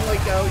 Alright, I don't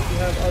like how you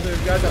have other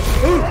guys out.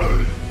 Ooh!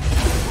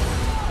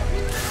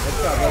 That's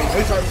not buddy.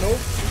 Hey, sorry. Nope,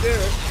 you did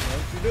it.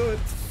 Don't you do it.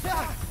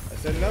 I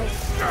said no. I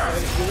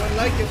said you wouldn't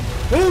like it.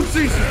 Oh,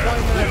 Jesus!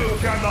 You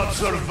cannot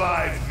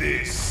survive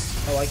this.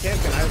 Oh, I can't.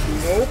 Can I?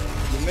 Nope.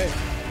 You missed.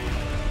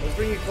 Let's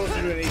bring you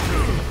closer to an AT.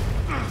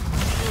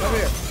 Come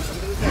here. Come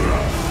to the tank.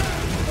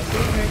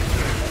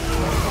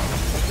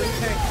 Come to the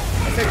tank.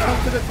 I said come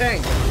to the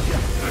tank.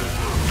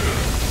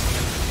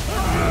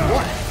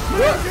 What?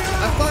 What?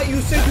 I thought you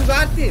said you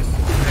got this.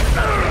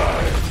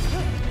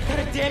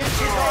 Gotta damage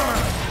his armor.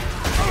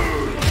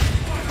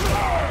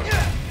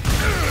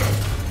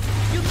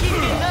 You keep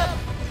getting up,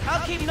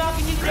 I'll keep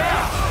knocking you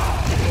down.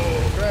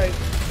 Right.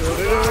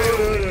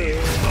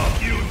 Knock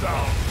you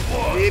down.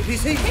 The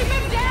APC. Keep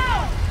him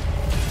down!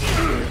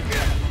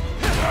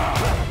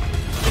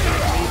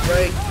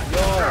 Break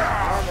your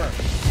armor.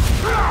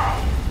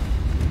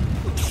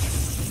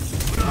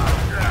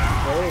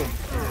 Boom.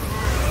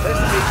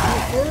 Let's take you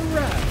for a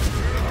ride.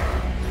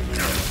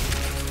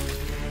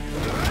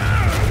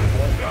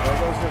 There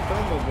goes your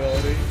thermal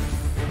ability.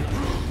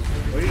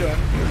 What are you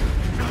doing?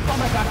 Oh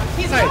my god,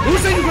 he's Hey, who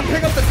said you could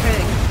pick up the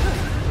tank?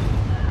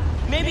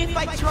 Maybe if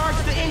I charge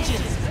the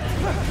engines.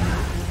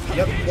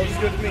 Yep, looks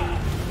good to me.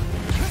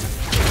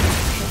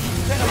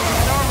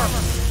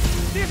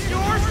 This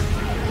yours?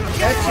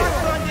 That's it.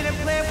 Roxxon didn't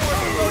plan for a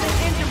floating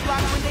engine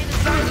block when they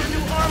designed the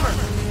new armor.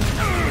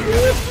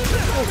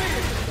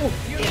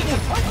 You need to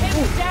put him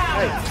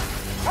down!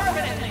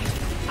 Permanently!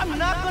 I'm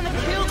not gonna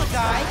kill the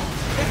guy.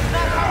 That's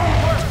not how it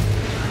works.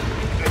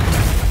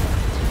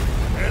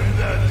 And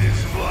that is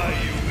why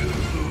you will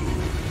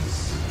lose.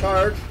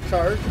 Charge.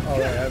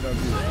 Alright, I have no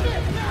view.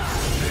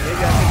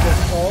 Maybe I think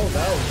that's all.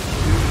 That was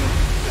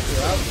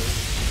throughout this.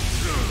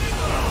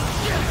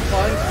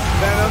 Punch,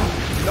 Venom.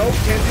 Nope,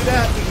 can't do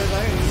that because I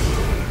am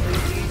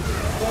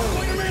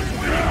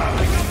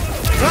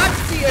not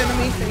the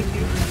enemy, thank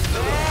you.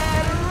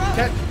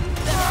 That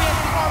fancy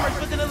armor's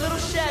looking a little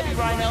shabby,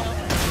 Rhino.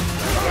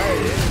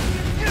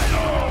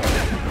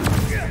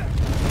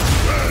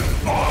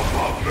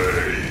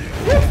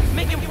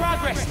 Making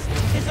progress.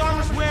 His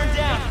armor's wearing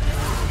down.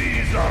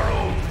 These are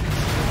old.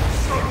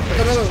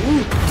 Another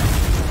ooh.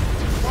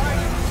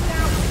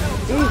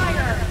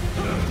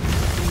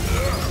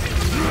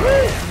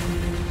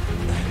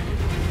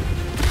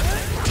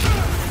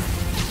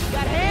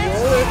 Got hands?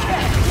 Roll it.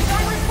 His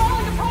armor's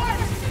falling apart!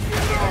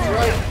 That's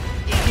right.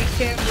 He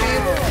can't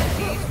handle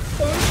these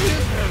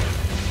punches.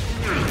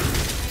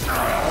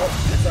 Oh,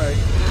 sorry.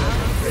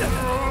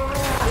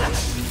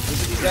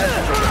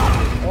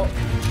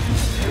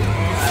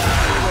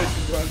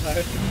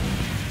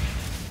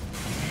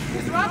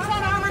 His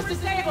Roxxon armor's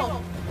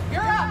disabled!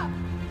 You're up!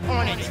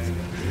 On it.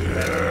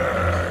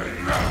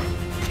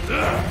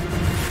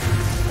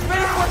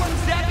 Ready for some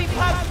zappy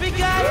pops, big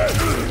guy? I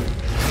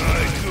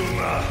do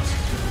not.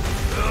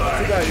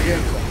 You got your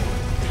game.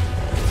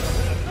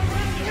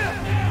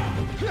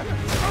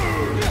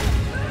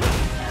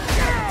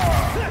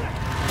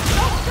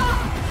 Don't stop!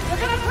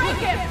 You're gonna break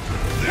him!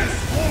 This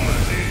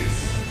woman is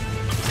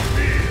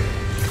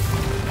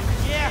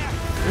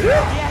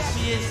Yeah,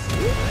 she is.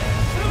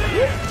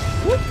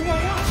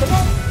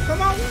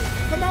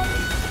 Come on.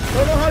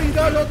 Don't know how you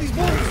dodge all these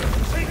bullets.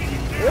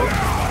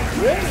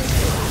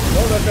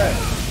 No, that's bad.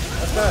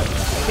 That's bad.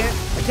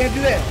 I can't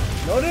do that.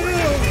 No.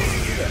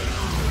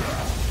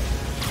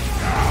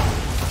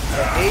 I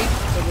hate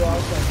the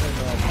wrong something.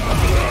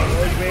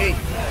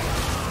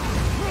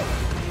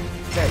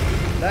 Okay,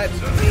 that's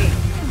me.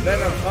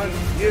 Venom punch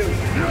you.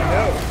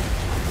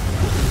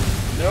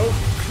 No.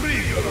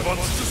 Krieger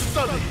wants to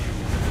study you.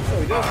 Oh,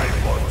 he does. I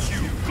want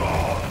you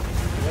gone.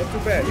 Not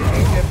too bad. You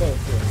can't get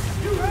both.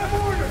 You have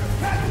order.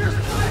 Capture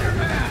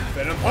Spiderman.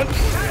 Venom punch.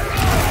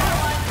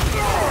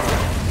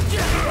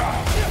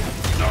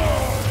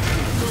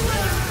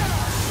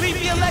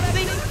 Sleepy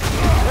Alexi?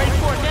 Ready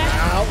for it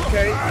now?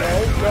 Okay,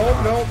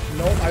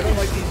 no, I don't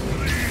like these.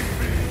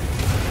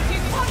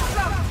 He's punching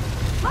them!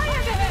 Lay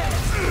into him!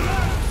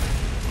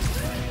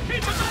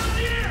 Keep him out of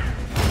the air!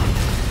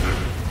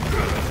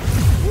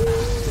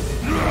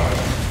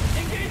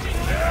 Engaging!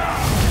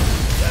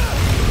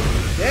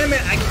 Damn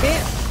it, I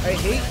can't. I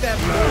hate that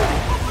move.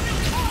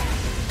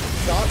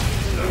 Stop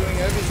doing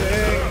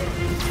everything.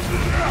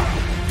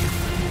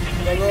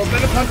 A little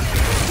bit of punch.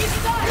 He's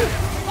stunned!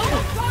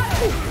 Almost got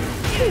him!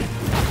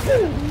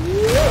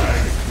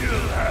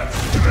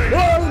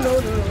 Whoa, no.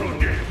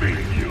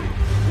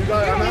 You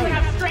got it, I'm You don't even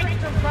out. have strength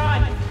to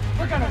run!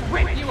 We're gonna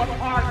rip you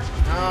apart!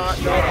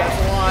 No, that's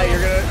a lie.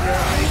 You're gonna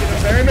make him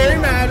very, very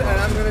mad, and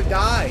I'm gonna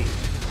die.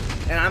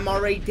 And I'm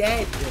already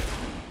dead.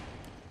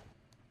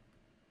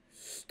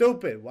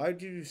 Stupid. Why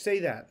did you say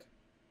that?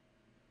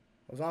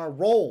 I was on a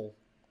roll.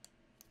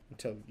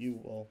 Until you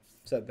all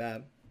said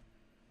that.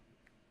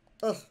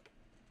 Ugh.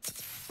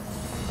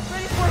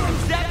 Ready for some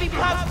zappy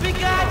pops, big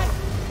guy?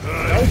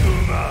 I do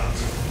not.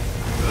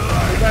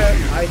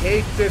 I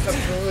hate this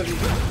ability.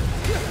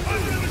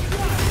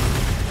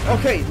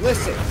 Okay,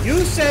 listen.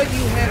 You said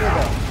you handled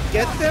them.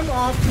 Get them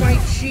off my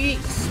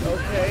cheeks,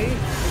 okay?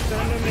 You're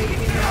gonna make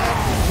me mad.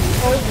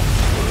 Oh,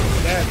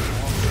 that's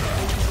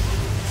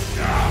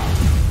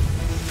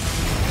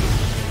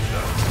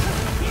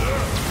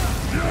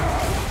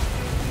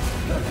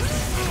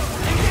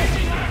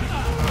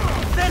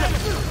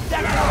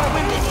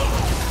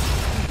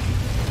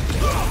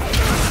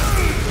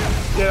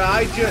Did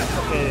I just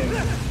hit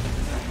him?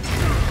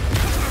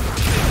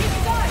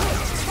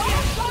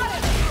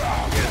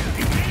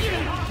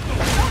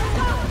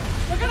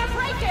 We're gonna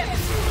break him!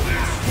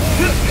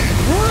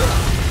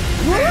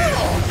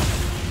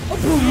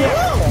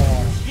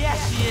 Yeah,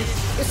 she is.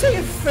 This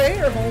ain't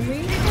fair,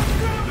 homie.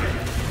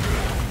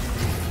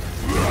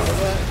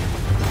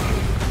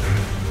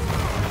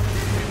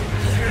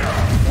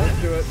 Don't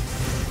do it.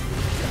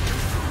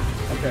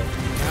 Okay,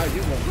 now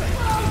you won't.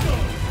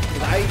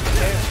 I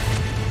can't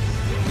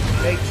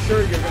make sure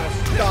you're gonna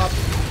stop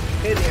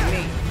hitting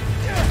me.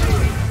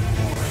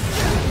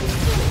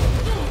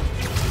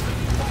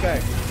 Okay.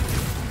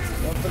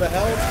 One for the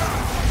health.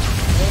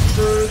 One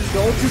for...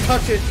 Don't you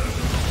touch it.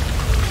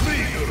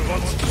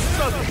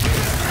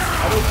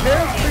 I don't care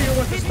if Krieger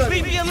wants to study.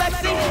 Sleepy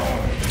Alexi?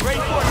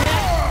 Ready for it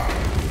now?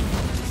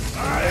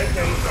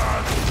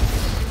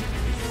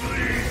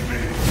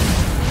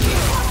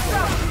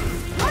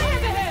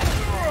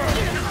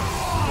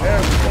 There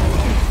we go.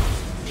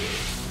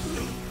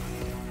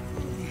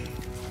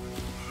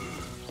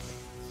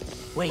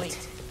 Wait.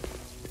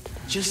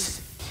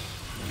 Just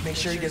make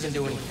sure he doesn't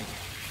do anything.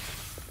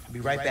 I'll be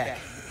right back.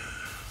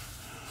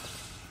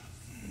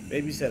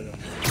 Babysitter.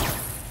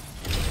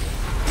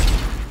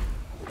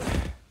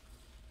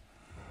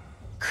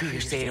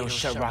 Krieger said it'll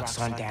shut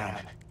Roxxon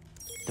down.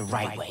 The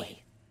right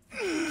way.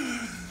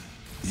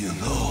 You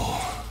know,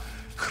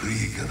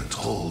 Krieger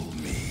told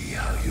me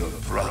how your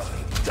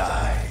brother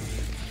died.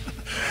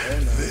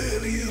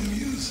 Very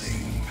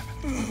amusing.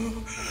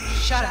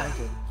 Shut up.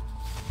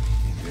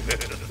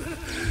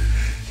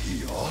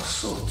 He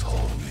also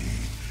told me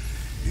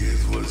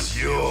it was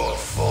your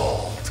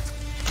fault.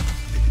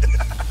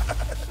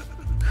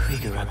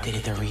 Krieger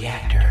updated the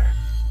reactor,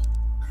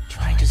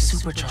 trying to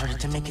supercharge it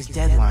to make his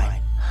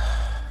deadline.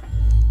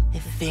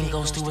 If the thing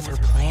goes through with her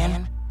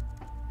plan...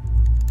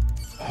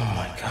 Oh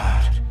my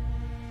god.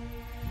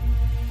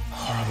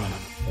 Harlem.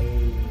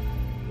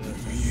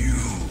 You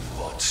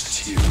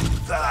watched him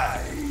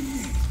die.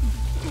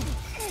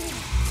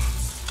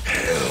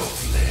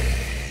 Helpless.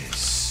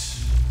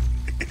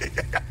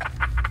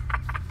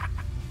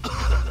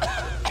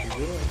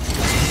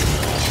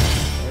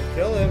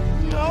 Kill him.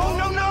 No.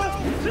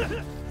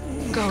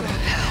 Go to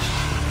hell.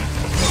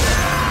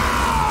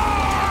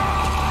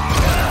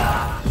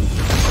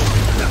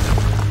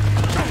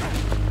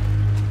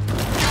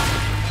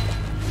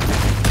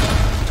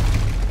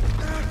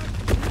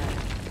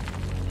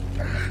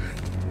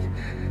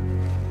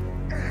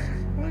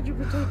 Why'd you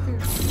protect him?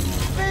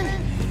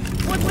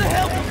 What the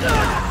hell?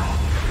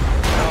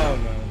 Oh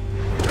no.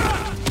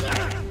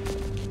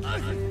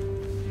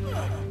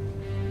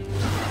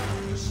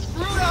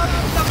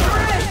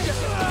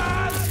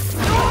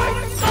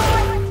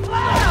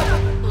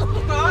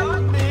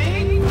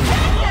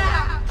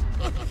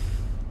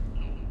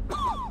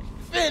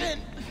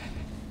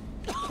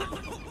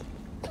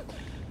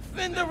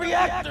 Finn the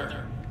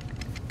reactor.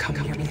 Come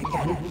near me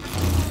again.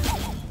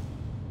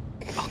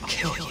 I'll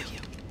kill you.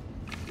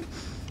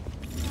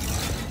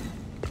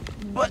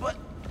 But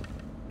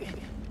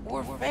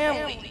we're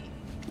family.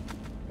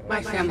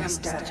 My family's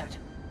dead.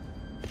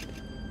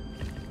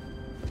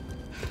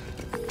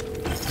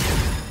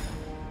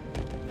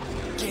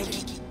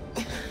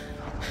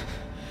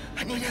 I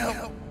need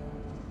help.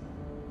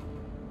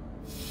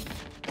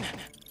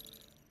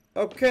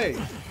 Okay,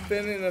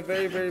 Finn in a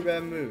very, very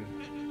bad mood.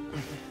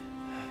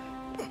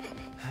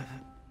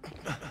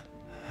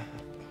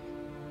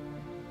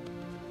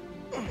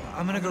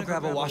 I'm gonna go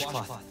grab a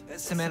washcloth,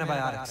 some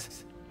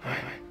antibiotics.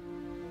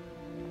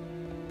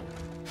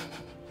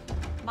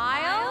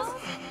 Miles?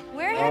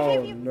 Where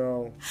have you... Oh,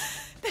 no.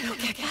 Pero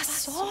 ¿qué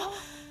pasó?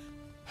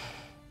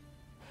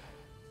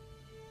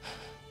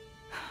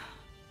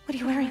 What are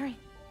you wearing?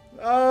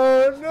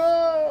 Oh,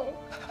 no!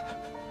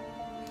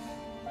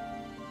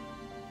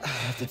 I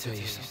have to tell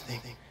you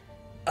something.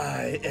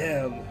 I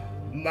am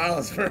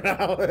Miles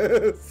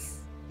Morales.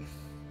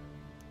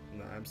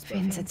 No, I'm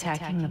special. Finn's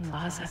attacking the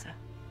plaza.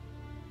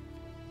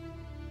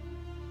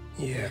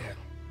 Yeah.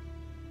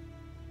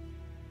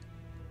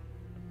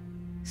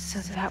 So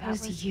that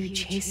was you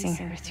chasing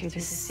her through the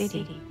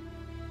city.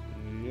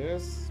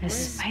 Yes,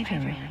 As ma'am.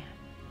 Spiderman.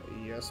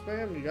 Yes,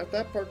 ma'am. You got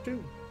that part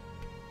too.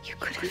 You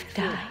could have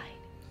died.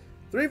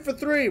 3 for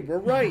 3. We're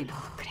right.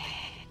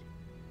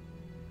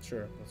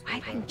 Sure. Let's go Why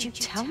with that. didn't you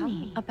tell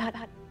me about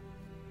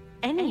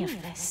any of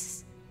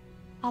this?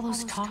 All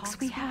those talks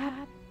we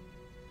had?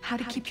 How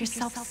to keep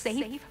yourself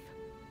safe?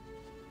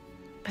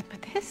 But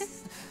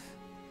this?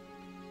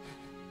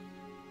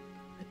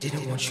 I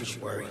didn't want you to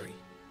worry.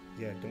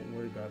 Yeah, don't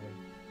worry about him.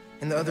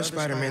 And the other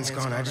Spider-Man's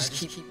gone. I just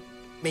keep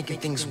making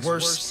things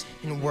worse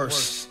and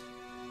worse.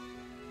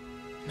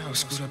 Now I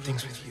screwed up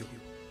things with you.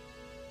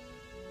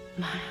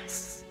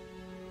 Miles.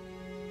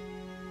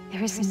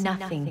 There is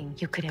nothing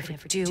you could ever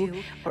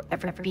do or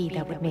ever be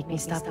that would make me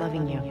stop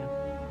loving you.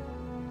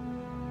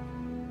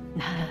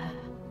 Nah.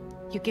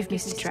 You give me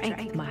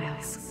strength,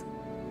 Miles.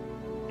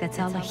 That's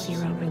all a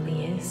hero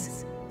really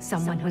is.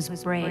 Someone who's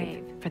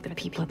brave for the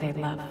people they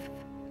love.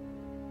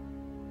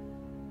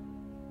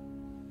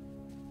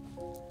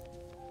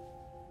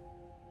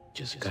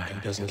 Just a guy who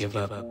doesn't give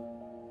up.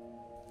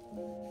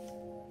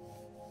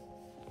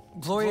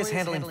 Gloria's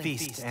handling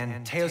Feast,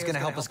 and Teo's gonna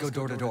help us go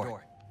door to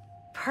door.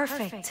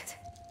 Perfect.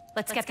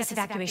 Let's get this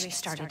evacuation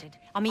started.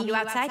 I'll meet you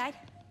outside.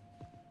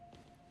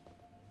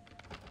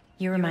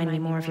 You remind me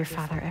more of your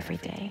father every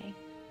day.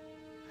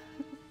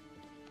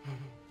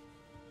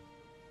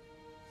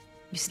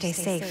 You stay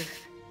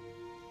safe.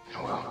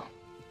 Well.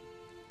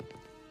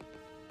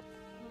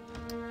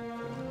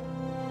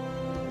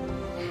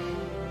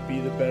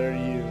 Be the better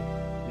you.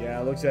 Yeah,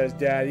 looks at his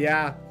dad.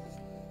 Yeah.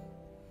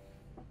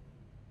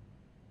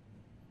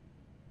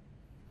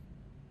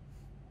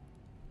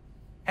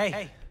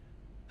 Hey,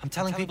 I'm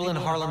telling people in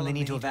Harlem they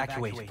need to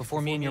evacuate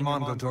before me and your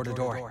mom go door to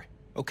door.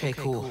 Okay,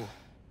 cool.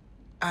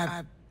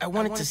 I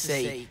wanted to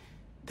say,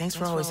 thanks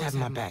for always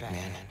having my back,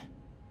 man.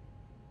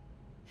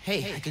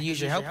 Hey, I could use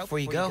your help before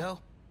you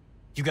go.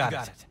 You got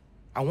it.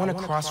 I want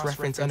to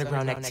cross-reference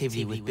underground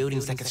activity with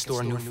buildings that can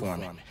store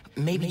Nuform.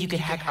 Maybe you could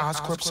hack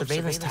Oscorp's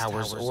surveillance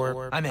towers,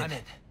 or... I'm in.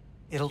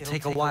 It'll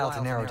take a while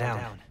to narrow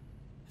down.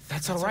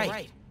 That's all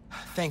right.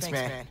 Thanks,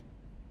 man.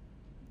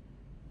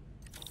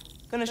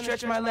 Gonna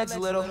stretch my legs a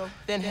little,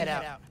 then head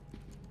out.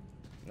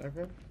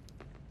 Okay.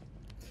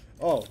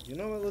 Oh, you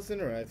know what? Let's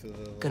interact with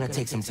it. Gonna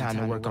take some time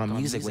to work on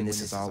music when this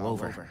is all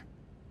over.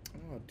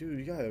 Oh, dude,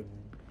 you got a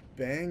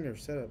banger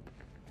setup.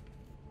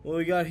 What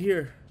we got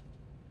here?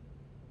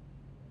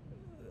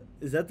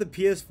 Is that the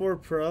PS4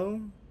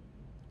 Pro?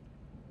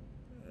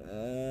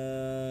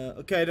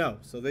 Okay, no.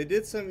 So they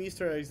did some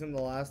Easter eggs in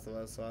The Last of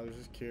Us, so I was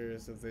just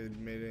curious if they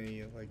made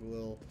any like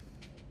little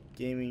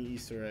gaming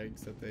Easter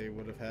eggs that they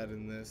would have had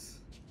in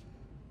this.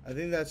 I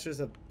think that's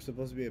just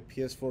supposed to be a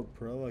PS4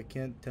 Pro. I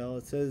can't tell.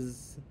 It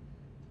says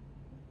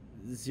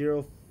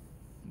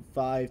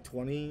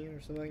 0520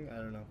 or something. I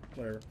don't know.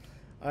 Whatever.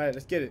 All right,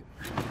 let's get it.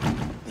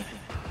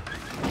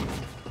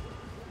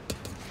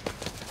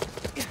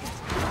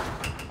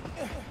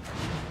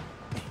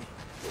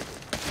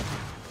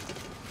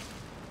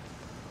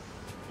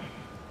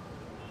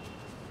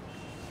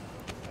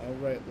 All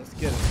right, let's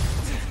get it.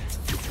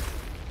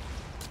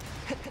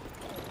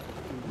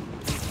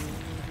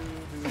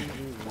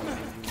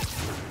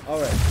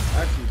 Alright,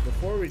 actually,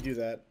 before we do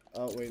that,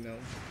 oh, wait, no.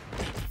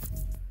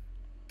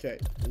 Okay,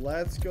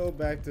 let's go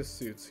back to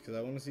suits, because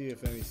I want to see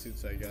if any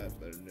suits I got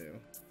that are new.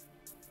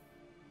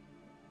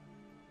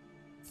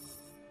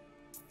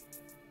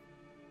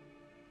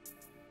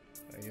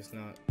 I guess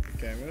not.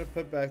 Okay, I'm going to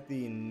put back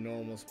the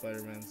normal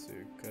Spider-Man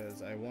suit,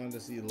 because I wanted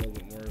to see a little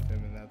bit more of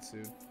him in that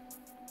suit.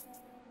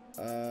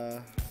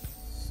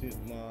 Suit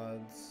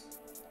mods.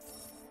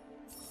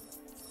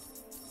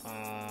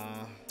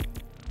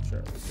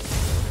 Sure.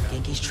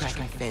 Genki's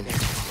tracking Finn.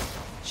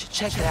 Should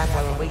check it out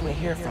while I'm waiting to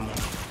hear from him.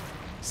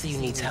 See who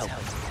needs help.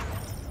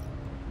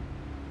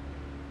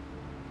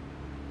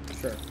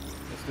 Sure.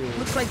 Let's do it.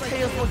 Looks like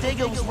Teo's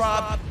bodega was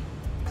robbed.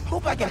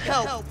 Hope I can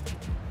help.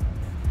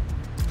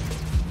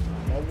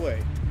 No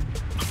way.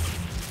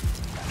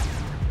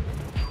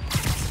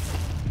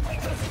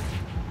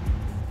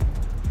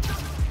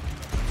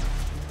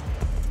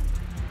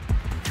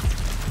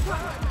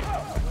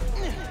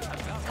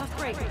 Tough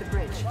break at the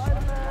bridge.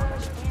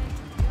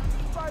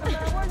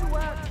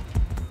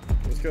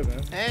 What's good,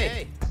 man?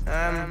 Hey,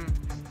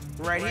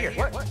 right here.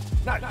 What?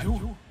 Not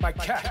you, my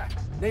cat.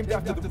 Named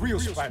after the real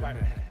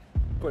Spider-Man.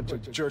 Bunch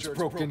of jerks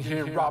broke in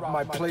here and robbed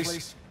my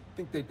place.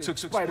 Think they took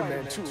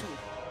Spider-Man too.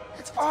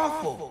 That's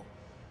awful.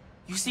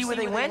 You see where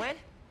they went?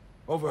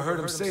 Overheard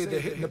him say they're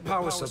hitting the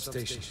power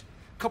substation.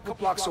 Couple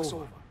blocks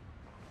over.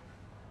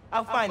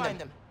 I'll find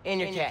them. And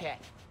your cat.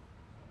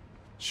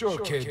 Sure,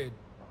 kid.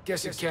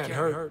 Guess it can't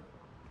hurt.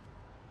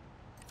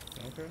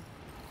 Okay.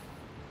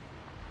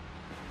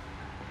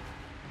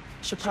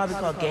 Should probably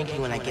call Genki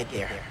when I get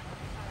there.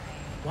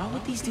 Why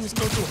would these dudes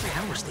go to a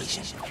power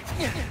station?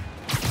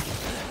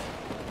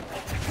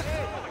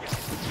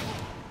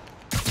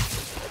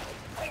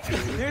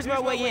 Here's my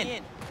way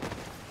in.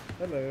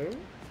 Hello.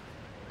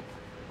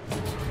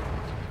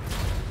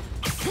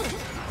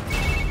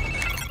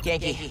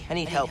 Genki, I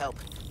need help.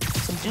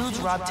 Some dudes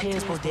robbed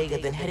Taylor's bodega,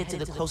 then headed to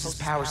the closest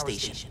power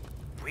station.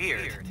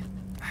 Weird.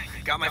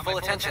 You got my full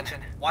attention.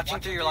 Watching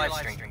through your live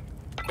stream.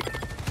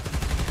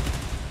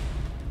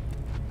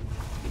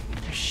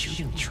 They're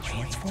shooting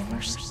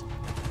Transformers?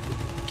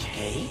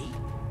 Okay.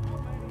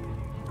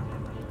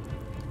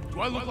 Do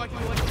I look like an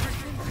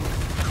electrician?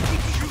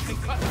 Keep shooting,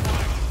 cut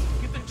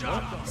wire. Get the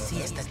job done.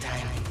 Siesta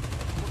time.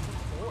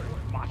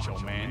 Macho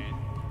man.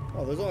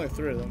 Oh, there's only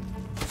 3 of them.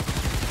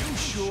 You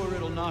sure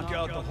it'll knock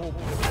out the whole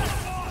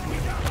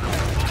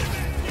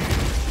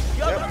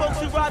The other folks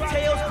who robbed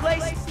Tails'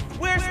 place?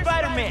 Where's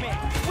Spiderman?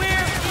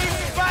 Where is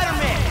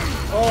Spiderman?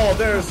 Oh,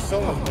 there's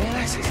so much.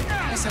 Man,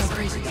 that sounds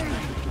crazy.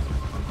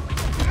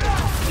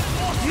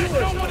 You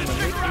don't want to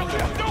figure out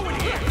what I'm doing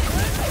here!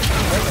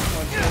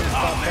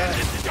 Oh man,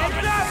 this job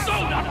is so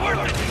not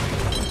worth it!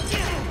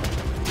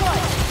 What?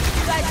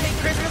 You guys make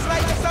Christmas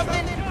lights or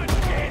something?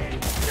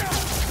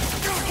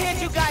 Can't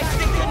you guys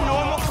stick to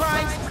normal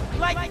crimes?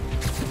 Like,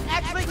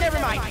 actually, never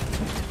mind.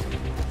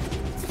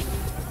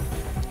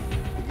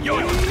 Yo!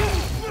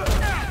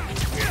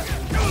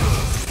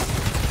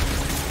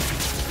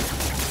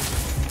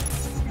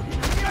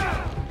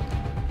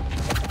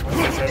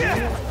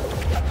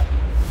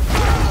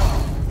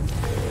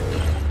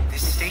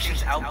 This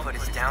station's output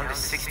is down to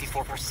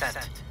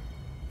 64%.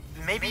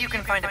 Maybe you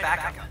can find a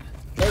backup.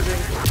 You're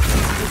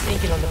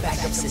thinking on the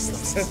backup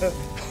systems.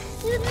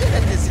 You're good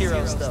at this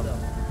hero stuff.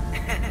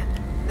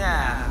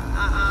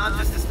 Nah, I'm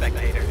just a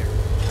spectator.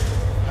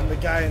 I'm the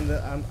guy in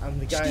the I'm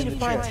the guy in the chair. Just need to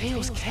find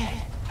Tails'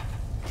 cat.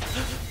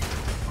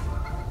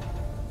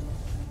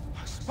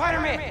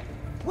 Spider-Man!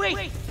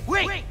 Wait!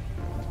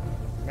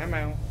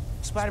 Meow.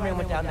 Spider-Man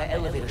went down that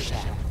elevator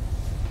shaft.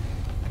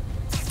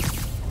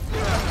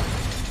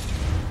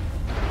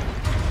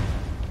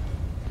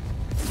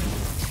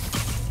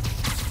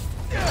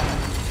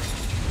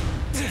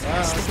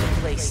 Stick in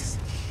place.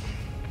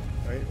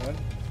 Wait, what?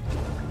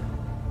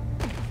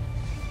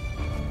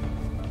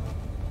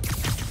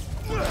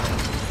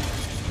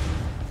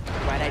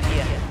 Right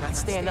idea. Not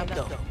stand up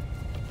though.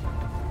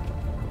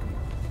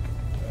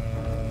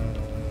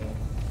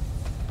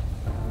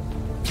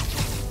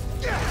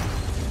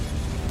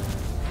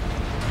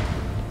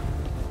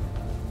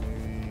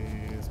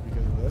 Maybe it's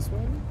because of this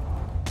one?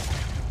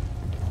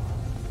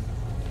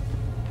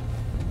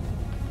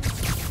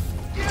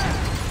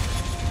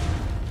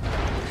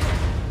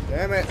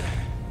 Damn it.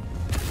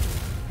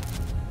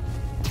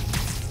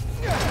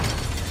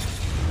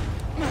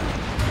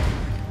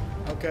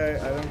 Okay,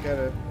 I don't get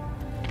it.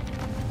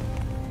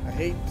 I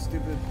hate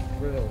stupid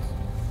riddles.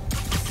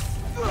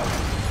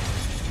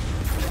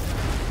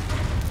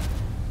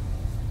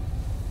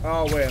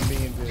 Oh wait, I'm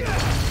being good.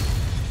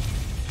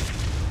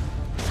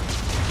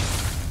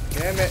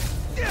 Damn it.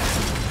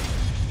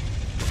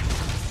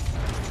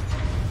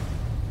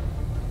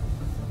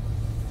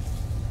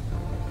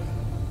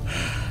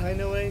 I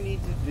know what I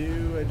need to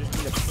do. I just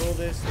need to pull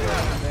this thing,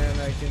 and then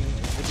I can.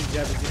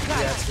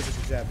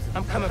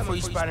 I'm coming for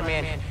you,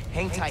 Spider-Man.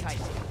 Hang tight.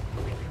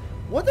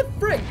 What the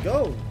frick?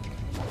 Go!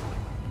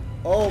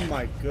 Oh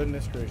my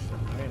goodness gracious.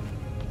 I am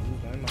gonna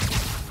lose my mind.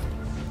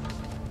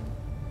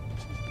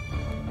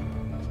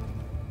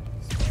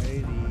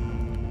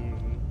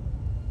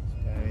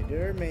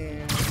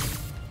 Spider-Man.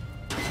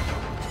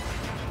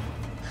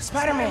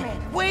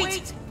 Spider-Man,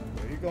 wait!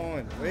 Where are you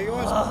going? Where are you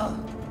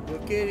going?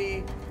 Look,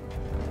 kitty.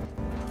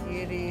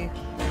 Kitty.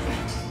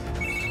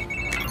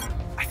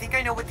 I think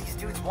I know what these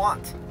dudes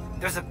want.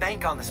 There's a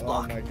bank on this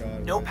block. Oh my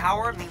God, no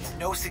power means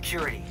no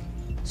security.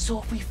 So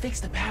if we fix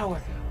the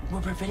power,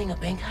 we're preventing a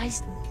bank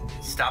heist?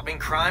 Stopping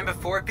crime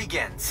before it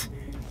begins.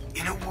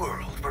 In a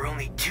world where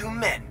only 2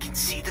 men can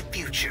see the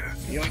future,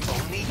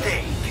 only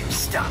they can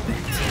stop it.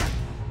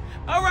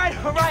 Alright,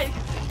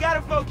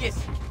 gotta focus.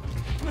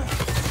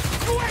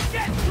 You ain't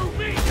getting through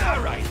me!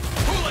 Alright,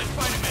 who let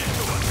Spider-Man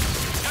do it?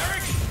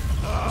 Derek?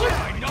 I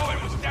know it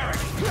was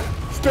Derek.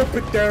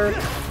 Stupid Derek.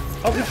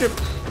 How could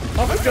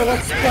you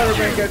let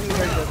Spider-Man get into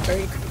the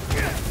bank?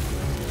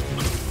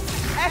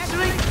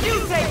 Actually, you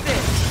take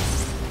this!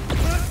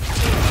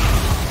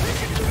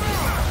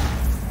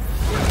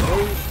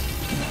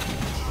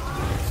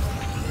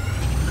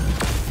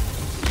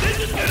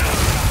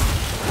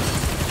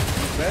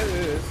 That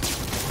is.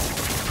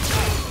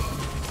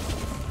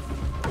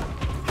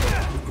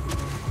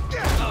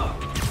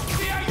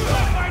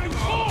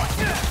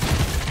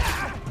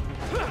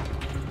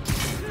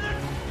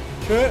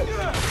 Shit.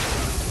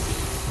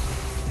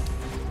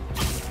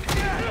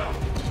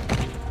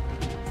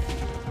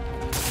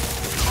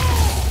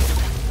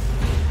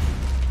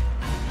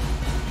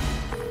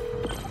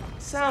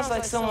 Sounds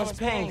like someone's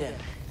paying them.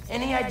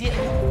 Any idea?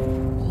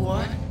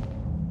 What?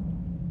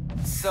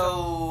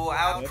 So,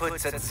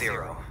 output's at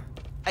 0.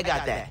 I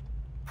got that.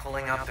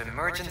 Pulling up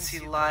emergency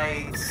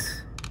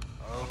lights.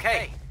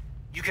 Okay.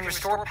 You can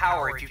restore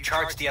power if you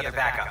charge the other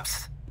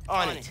backups.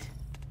 On it.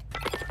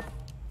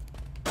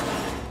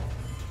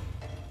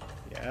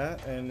 Yeah,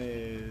 and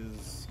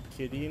is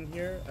Kitty in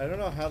here? I don't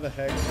know how the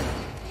heck.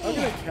 How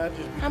can a cat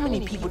just? How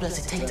many people does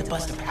it take to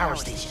bust a power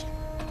station?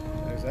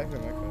 That's exactly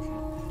my question.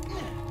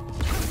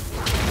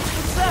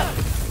 What's up?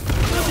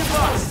 Who's your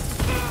boss?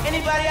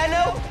 Anybody I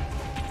know?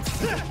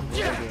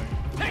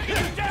 Take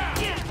him down!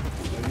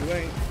 No, you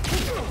ain't.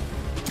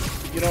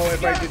 You know,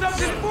 if I could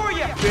spin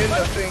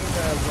the thing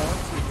that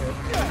wants to hit,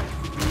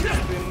 you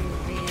spin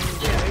me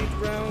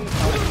 8 rounds,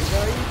 I'll be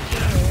right.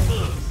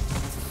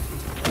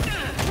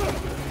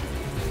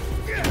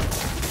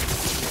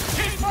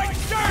 Keep fighting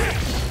started!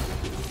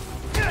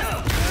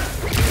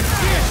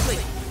 Seriously,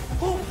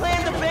 who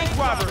planned the bank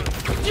robbery?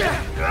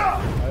 I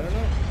don't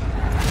know.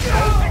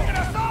 Picking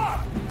us off!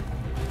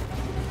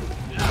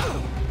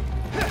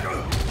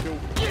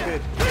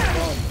 Stupid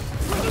bum.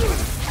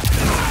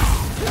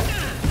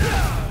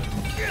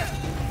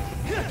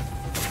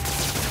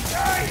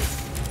 Hey!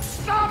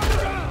 Stop!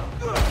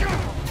 There we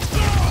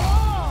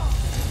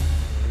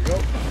go.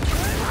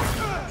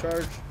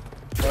 Charge.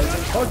 Charge.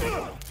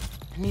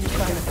 I need to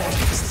find the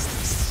backup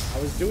systems. I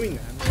was doing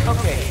that.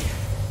 Okay,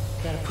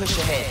 gotta push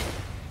ahead.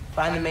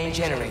 Find the main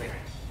generator,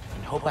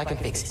 and hope I can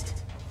fix it.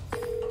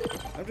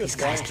 These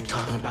guys keep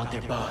talking about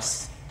their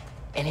boss.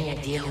 Any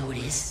idea who it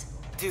is?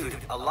 Dude,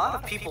 a lot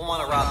of people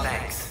want to rob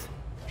banks.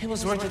 It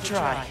was worth a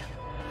try.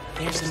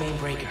 There's the main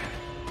breaker.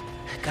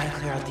 Gotta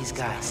clear out these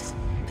guys.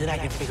 Then I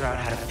can figure out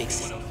how to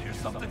fix it. Here's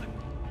something.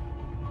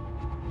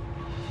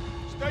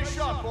 Stay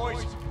sharp,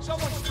 boys.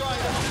 Someone's trying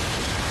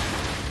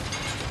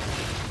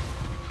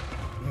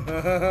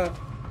to...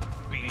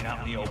 Being out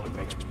in the open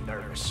makes me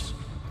nervous.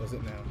 Does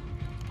it now?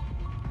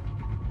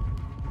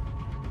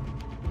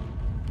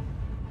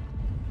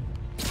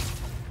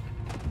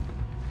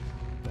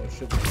 Oh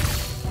shit.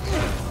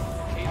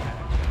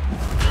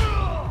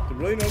 Did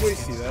really nobody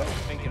see that?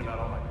 Thinking about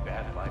all my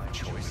bad life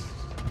choices.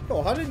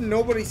 Oh, how did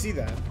nobody see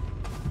that?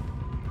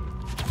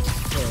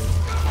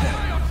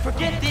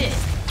 Forget this!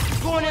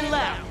 Going in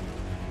loud!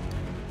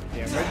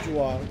 Yeah, right you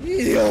are. Give me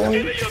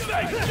your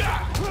thing!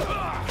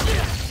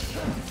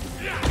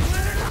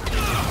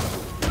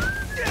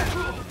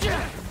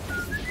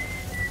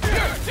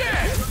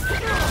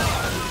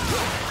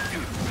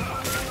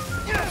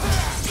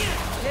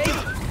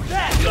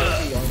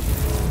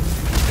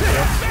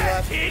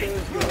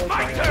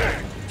 My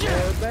turn!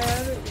 You're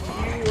bad.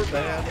 You were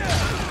bad.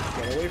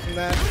 Get away from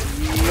that.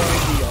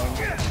 Young.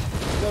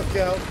 Look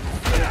out.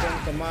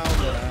 Come a mile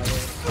per hour.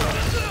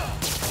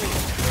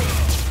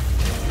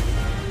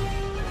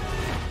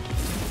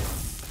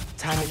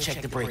 Time to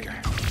check the breaker.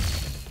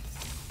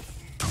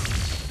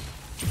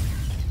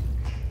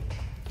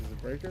 Is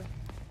it breaker?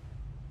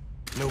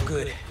 No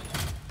good.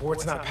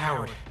 Board's not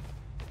powered.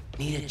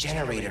 Need a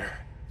generator.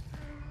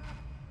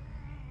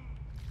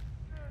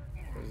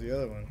 Where's the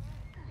other one?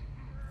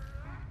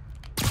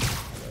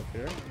 Up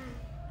here?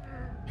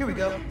 Here we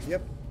go.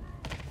 Yep.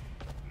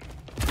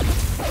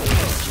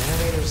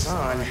 Generator's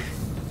on.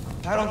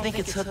 I don't think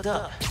it's hooked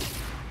up.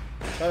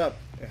 Shut up.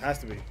 It has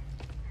to be.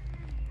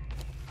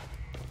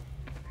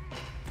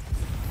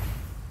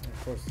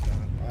 Of course it's not.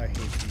 I hate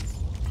these.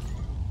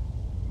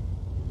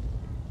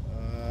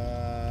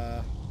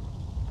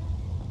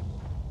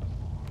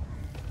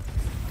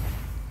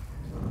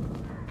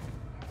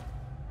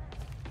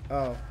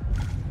 Oh.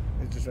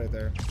 It's just right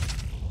there.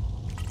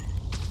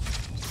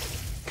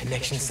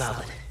 Connection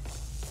solid.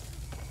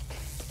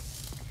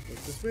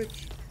 What's the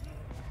switch?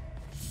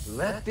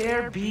 Let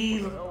there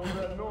be.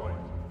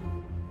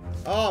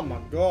 Oh my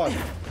god.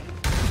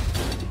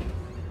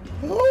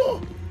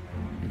 Oh!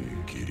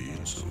 Kitty,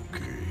 it's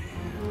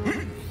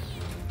okay.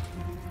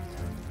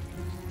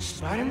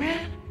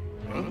 Spider-Man?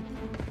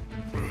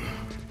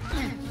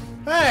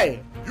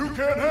 Hey! You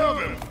can't have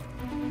him!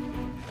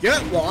 Yeah,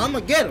 well, I'm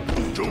gonna get him.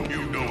 Don't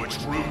you know it's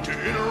rude to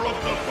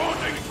interrupt the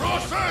bonding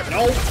process?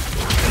 Nope.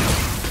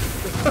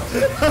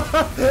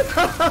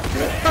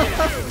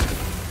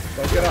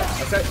 Don't get up.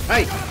 I said,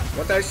 hey,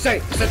 what did I say?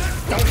 I said,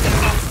 don't get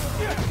up.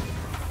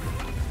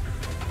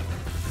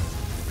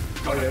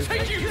 Gonna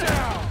take you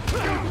down!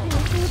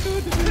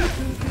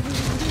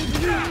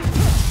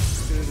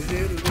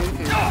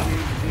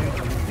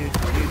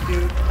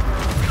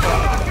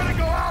 I'm gonna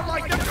go out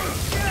like that!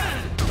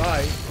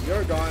 Bye.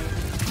 You're gone.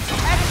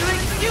 Actually,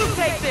 you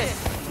take this!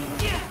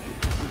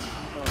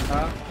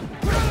 Huh?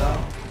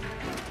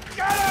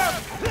 Get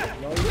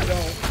him! No, you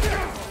don't.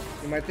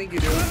 You might think you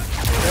do.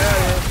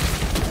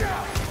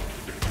 Yeah,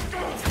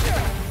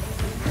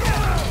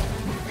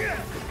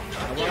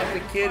 I want the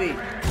kitty.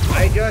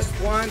 I just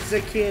want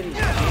the kitty.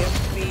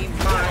 Give me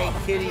my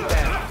kitty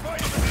back.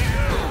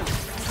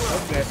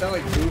 Okay, I sound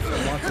like Boo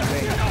from Monster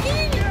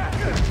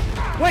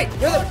Inc. Wait,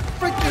 where the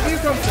frick did you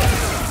come from?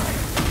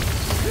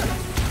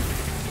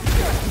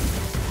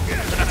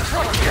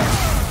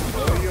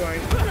 No, you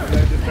rewind. And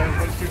then just trying to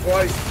punch you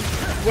twice.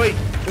 Wait,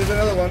 there's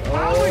another one.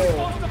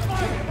 Oh.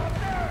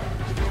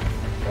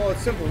 Well,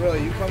 it's simple,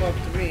 really. You come up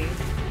to me.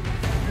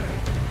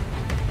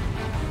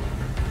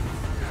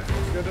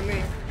 Let's go to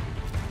me.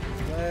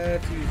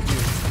 Let's use you.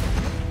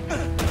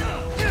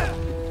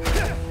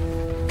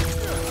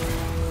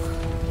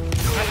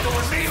 Not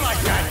doing me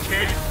like that,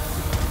 kid.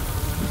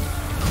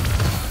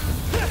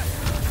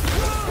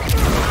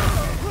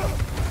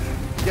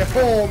 Yeah,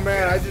 oh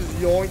man, I just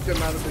yoinked him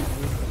out of the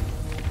group.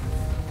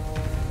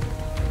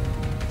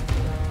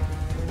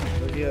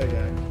 Where's the other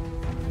guy?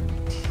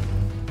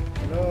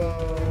 No.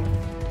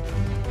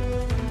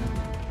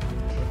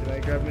 Where can I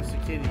grab Mr.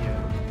 Kitty yet?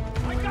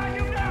 I got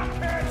you now,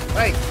 kid.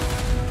 Hey!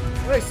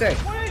 What did I say?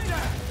 What is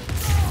that?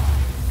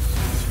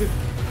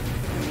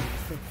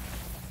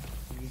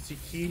 Mr.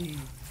 Kitty.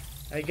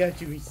 I got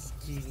you, Mr.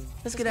 Kitty.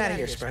 Let's get out of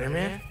here,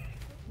 Spider-Man.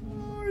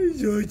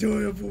 Sure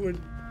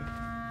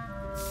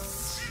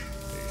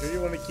you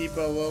want to keep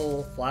a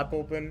little flap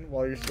open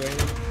while you're swinging?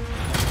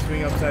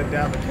 Swing upside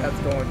down, the cat's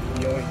going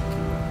yoink.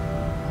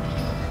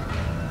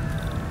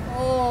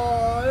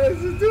 Oh,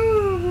 that's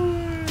adorable.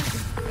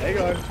 Hang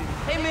on.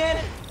 Hey man,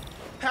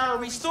 power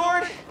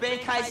restored,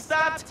 Bankai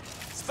stopped,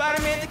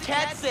 Spider-Man the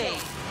cat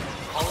saved.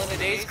 All in the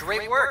day's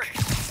great work.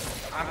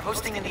 I'm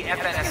posting in the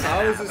FNSN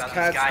How is this about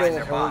cat these guys and still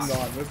their holding boss.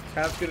 on? This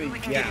cat's gonna We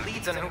can yap. get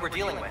leads on who we're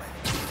dealing with.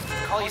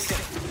 Call you soon.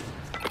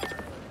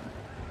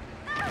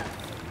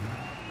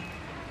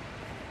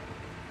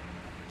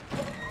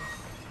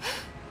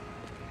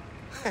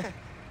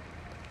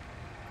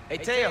 Hey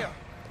Teo,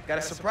 got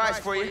a surprise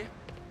for you.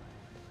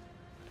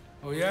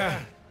 Oh yeah?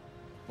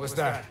 What's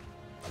that?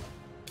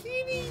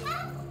 Kitty.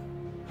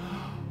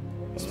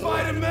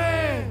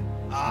 Spider-Man!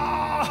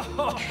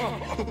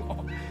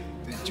 Oh!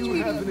 Did you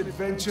have an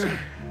adventure?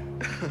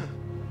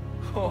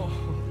 Oh,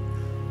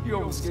 you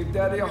almost gave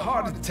Daddy a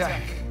heart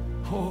attack.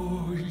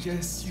 Oh,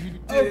 yes, you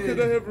did. How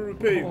could I ever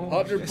repay? Oh,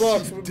 $100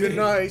 yes, would you be did.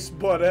 nice,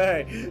 but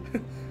hey.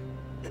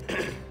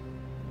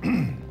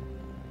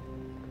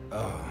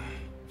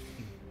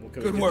 What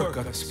can I Good do? work,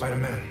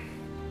 Spider-Man.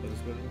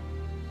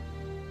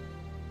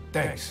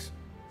 Thanks.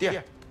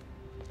 Yeah.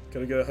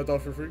 Can I get a hot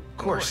dog for free? Of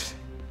course.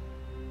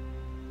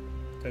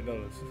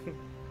 $10.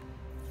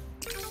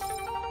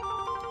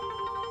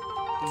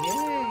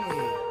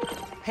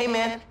 Hey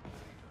man,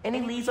 any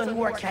leads on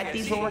who our cat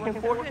thieves are working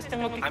for?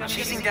 I'm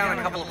chasing down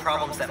a couple of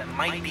problems that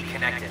might be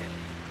connected.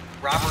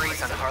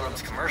 Robberies on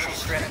Harlem's commercial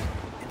strip,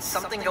 and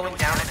something going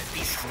down in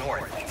Beast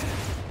North.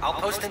 I'll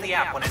post in the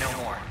app when I know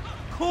more.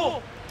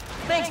 Cool.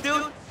 Thanks,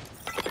 dude.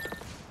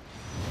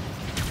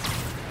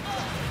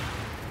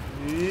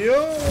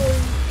 Yo!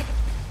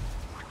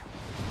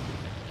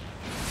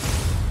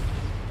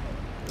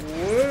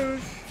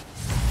 Whoosh!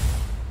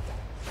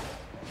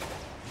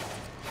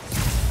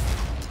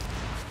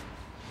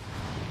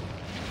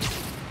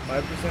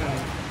 $5%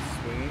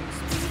 swinging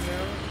speed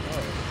now?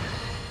 Oh.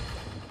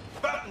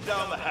 Batten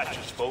down the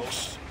hatches,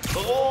 folks.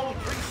 The long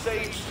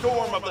presaged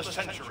storm of the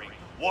century.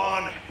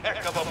 One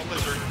heck of a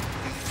blizzard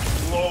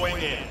is blowing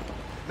in.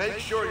 Make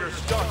sure you're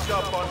stocked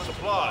up on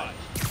supplies.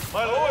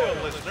 My loyal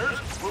listeners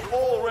will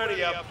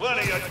already have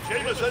plenty of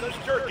Jameson's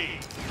jerky,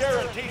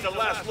 guaranteed to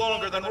last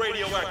longer than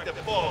radioactive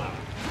fallout.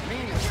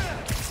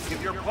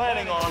 If you're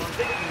planning on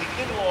taking the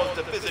in-laws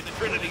to visit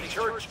Trinity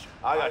Church,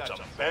 I got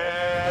some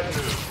bad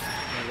news.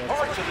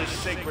 Parts of this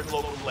sacred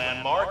local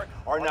landmark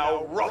are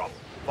now rough,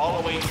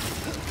 following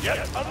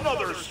yet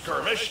another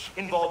skirmish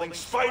involving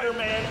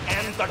Spider-Man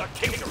and the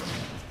Tinkerer.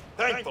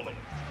 Thankfully,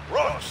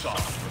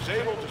 Roxxon was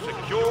able to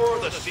secure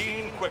the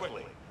scene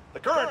quickly. The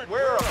current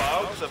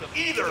whereabouts of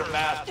either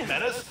masked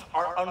menace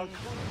are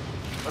unclear.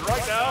 But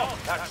right now,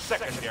 that's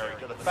secondary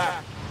to the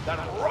fact that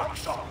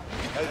Roxxon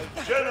has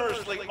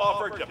generously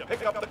offered to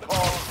pick up the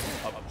cost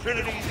of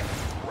Trinity's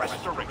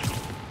restoration,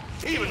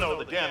 even though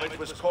the damage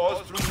was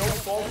caused through no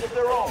fault of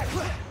their own.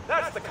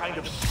 That's the kind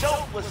of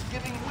selfless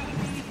giving we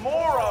need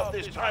more of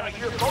this time of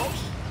year,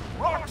 folks.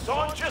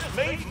 Roxxon just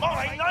made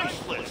my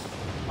nice list.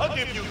 I'll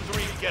give you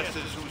 3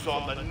 guesses who's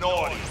on the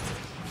naughty list.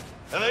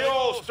 And they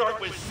all start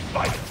with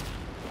Spider.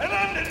 An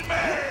ended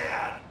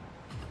man!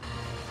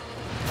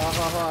 Ha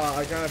ha ha,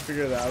 I kind of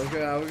figured that. I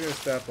was gonna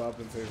step up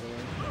and say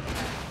something.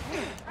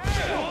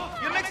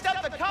 You mixed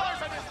up the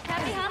colors on this.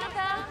 Happy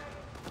Hanukkah!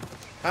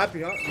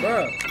 Happy, huh?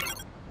 Bruh.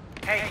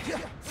 Hey, I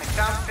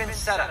found Finn's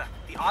setup,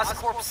 the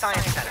Oscorp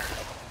Science Center.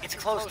 It's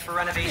closed for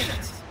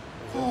renovations.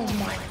 Oh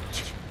my.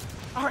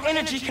 Our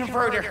energy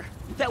converter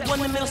that won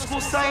the middle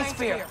school science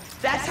fair.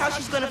 That's how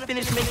she's gonna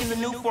finish making the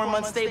new form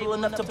unstable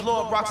enough to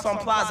blow up Roxxon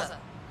Plaza.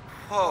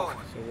 Whoa.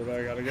 So where do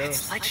I gotta go?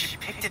 It's like she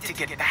picked it to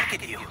get back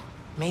at you.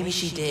 Maybe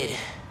she did.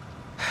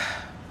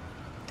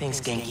 Thanks,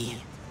 Genki.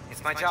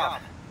 It's my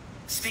job.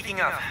 Speaking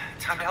of,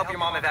 time to help your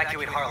mom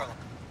evacuate Harlem.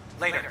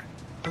 Later.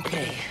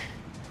 Okay.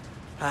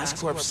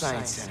 Oscorp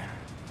Science Center.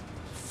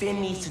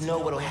 Finn needs to know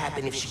what'll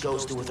happen if she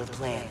goes through with her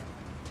plan.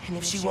 And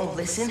if she won't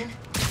listen,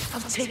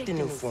 I'll take the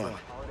new form.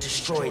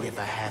 Destroy it if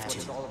I have to.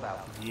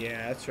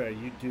 Yeah, that's right.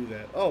 You do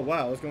that. Oh,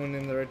 wow. I was going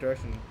in the right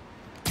direction.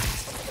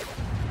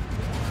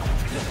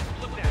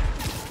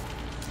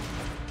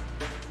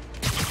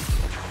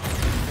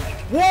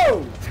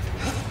 Whoa!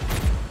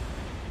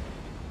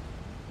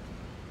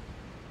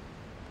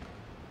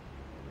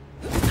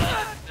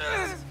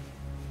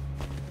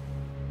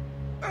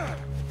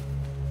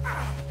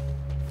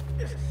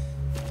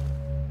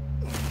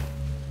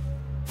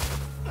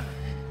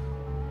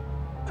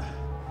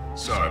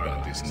 Sorry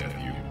about this,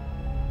 nephew.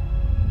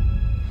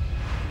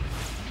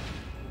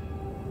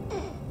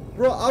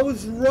 Bro, I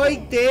was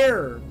right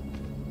there.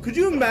 Could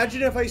you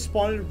imagine if I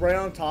spawned right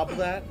on top of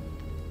that?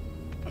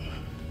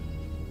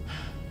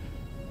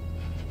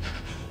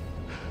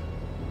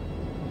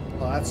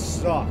 Oh, that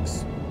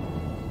sucks.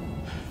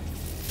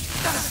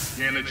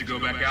 Can't let you go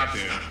back out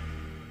there.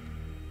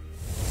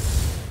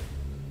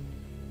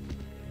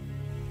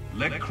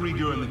 Let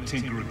Krieger and the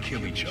Tinkerer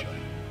kill each other.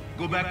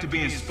 Go back to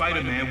being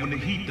Spider-Man when the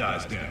heat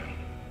dies down.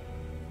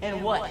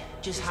 And what?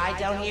 Just hide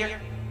down here?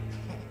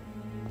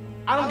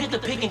 I don't get to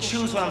pick and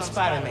choose when I'm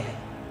Spider-Man.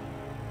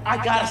 I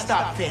gotta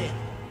stop Finn.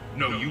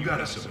 No, you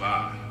gotta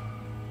survive.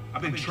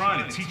 I've been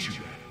trying to teach you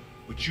that,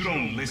 but you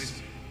don't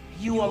listen.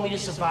 You want me to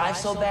survive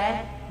so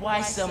bad?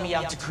 Why sell me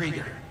out to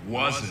Krieger?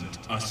 Wasn't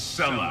a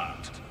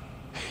sellout.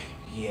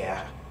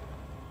 Yeah.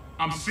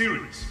 I'm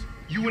serious.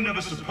 You were never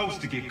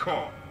supposed to get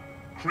caught.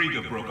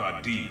 Krieger broke our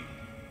deal.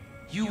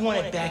 You want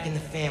it back in the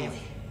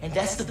family, and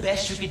that's the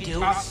best you could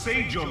do? I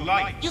saved your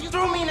life. You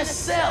threw me in a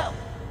cell!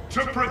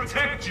 To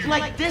protect you!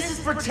 Like this is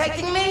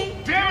protecting me?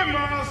 Damn it,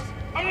 Miles!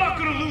 I'm not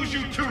gonna lose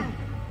you too!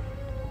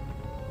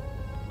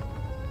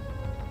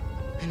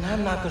 And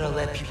I'm not gonna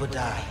let people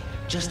die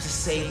just to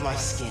save my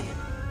skin.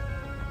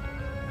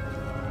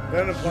 You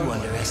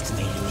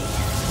underestimated me.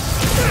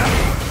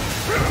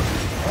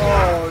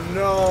 Oh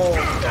no!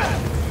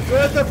 Do I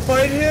have to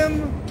fight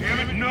him? Damn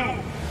it, no!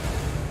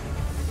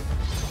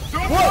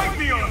 Don't fight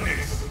me on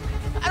this!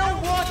 I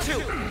don't want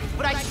to,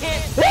 but I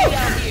can't stay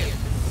down here.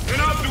 Then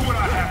I'll do what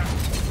I have to.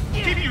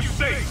 Keep you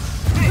safe.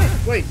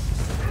 Wait,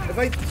 if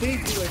I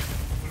take you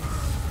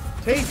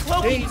like...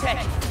 Cloaking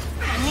tech!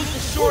 I need the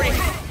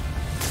shortage!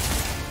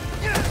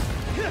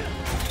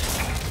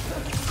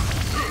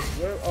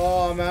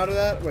 Oh, I'm out of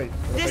that? Wait.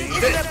 This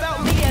isn't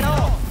about me at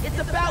all. It's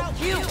about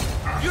you.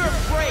 You're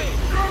afraid.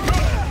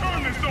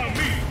 Turn this on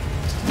me.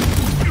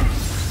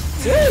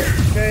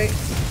 Okay.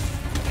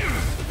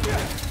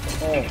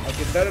 Oh, I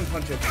can bet him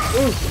punch it.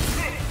 Ooh.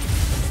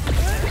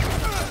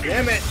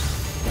 Damn it.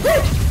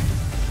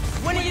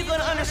 When are you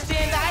gonna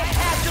understand that I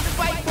have to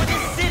fight for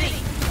this city?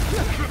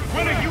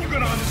 When are you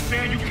gonna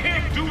understand you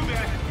can't do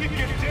that if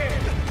you're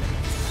dead?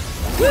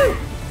 Woo!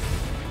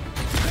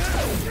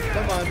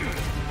 Come on.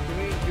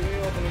 Give me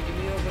opening,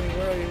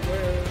 where are you?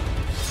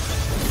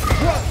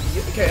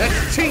 Okay,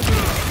 that's cheating.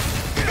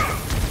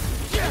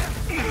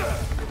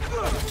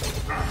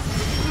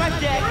 My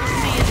dad can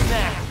see it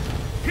now.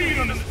 He'd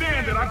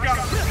understand that I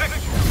gotta protect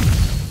you.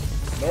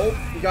 Nope,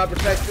 you gotta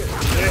protect it.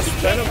 There's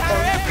venom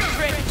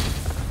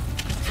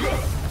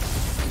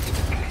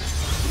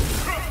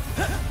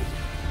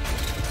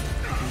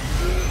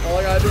all I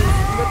gotta do is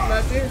look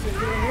at this and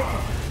get him.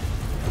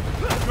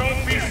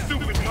 Don't be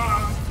stupid,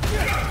 Mom.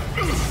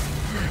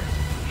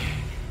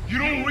 You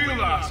don't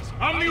realize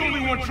I'm the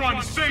only one trying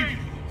to save you.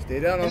 Stay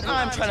down. And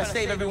I'm trying to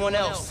save everyone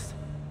else.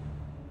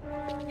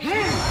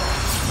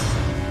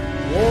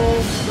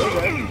 Whoa,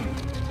 okay.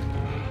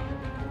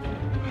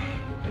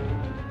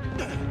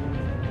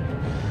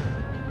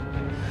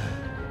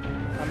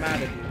 I'm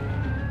mad at you.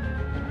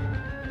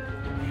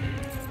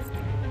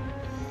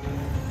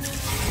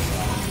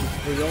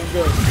 We're doing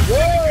good.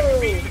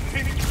 Whoa!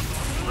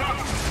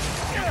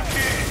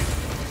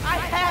 I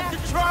have to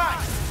try.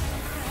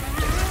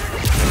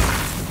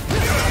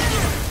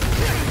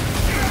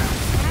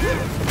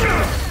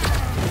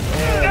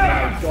 Oh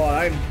my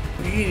god,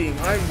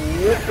 I'm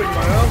whooping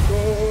my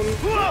uncle.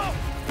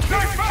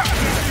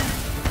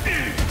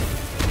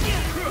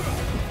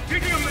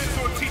 Did your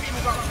mentor teach you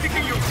about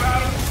picking your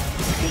battles?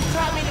 He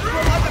taught me to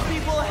put other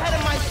people ahead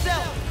of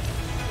myself.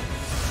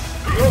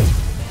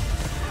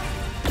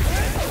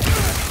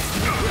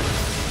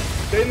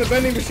 Stay in the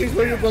vending machines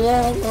where you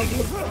belong,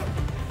 uncle.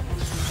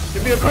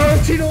 Give me a car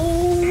of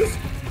Cheetos.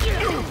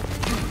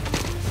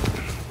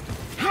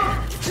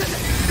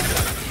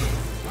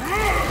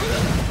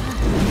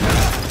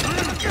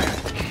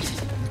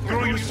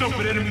 Throw yourself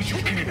at enemies you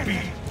can't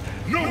beat.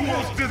 Know who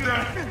else did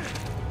that?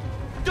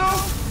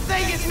 Don't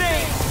say his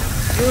name!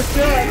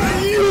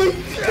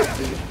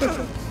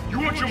 You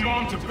want your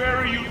mom to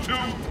bury you too?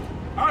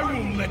 I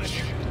won't let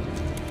you.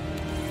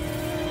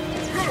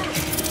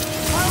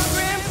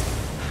 Holograms?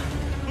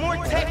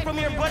 More tech from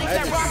your buddies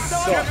at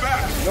Rockstar? Get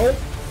back! Nope.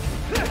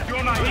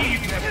 You're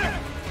naive, nephew.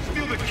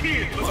 Still the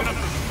kid looking up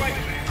to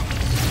Spiderman.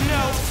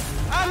 No,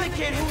 I'm the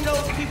kid who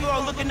knows people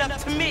are looking up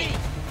to me.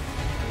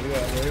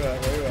 Where you at?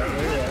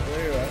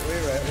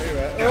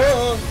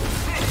 Oh!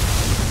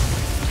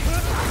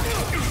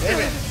 Damn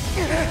it!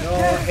 No, I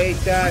hate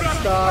that.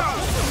 Stop!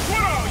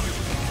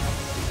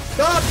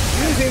 Stop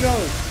using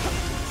those!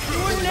 You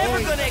were never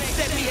gonna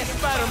accept me as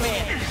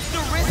Spider-Man. The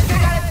risk I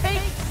gotta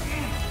take.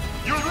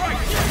 You're right.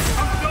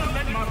 I'm done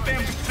letting my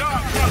family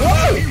die. I'm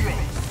a hero.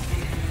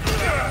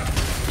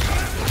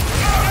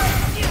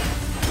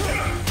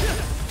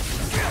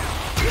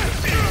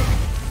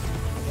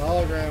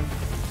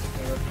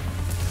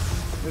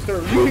 Mr.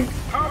 Link.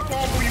 How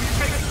far will you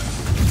take it?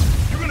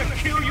 You're gonna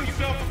kill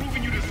yourself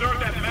proving you deserve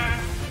that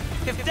mask?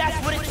 If that's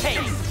what it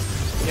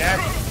takes. Yeah,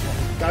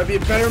 gotta be a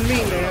better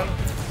me, man.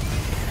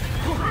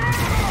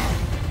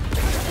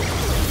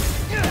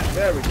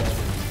 There we go.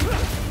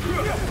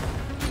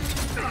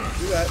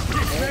 Do that.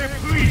 Man,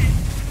 please,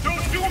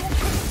 don't do it.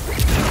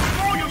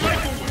 Throw your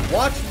life away.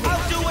 Watch me.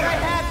 I'll do what I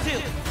have to.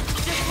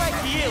 Just like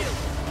you.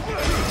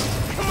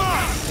 Come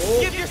on,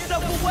 give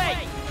yourself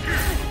away.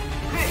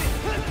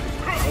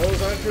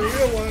 Those aren't the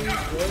real ones.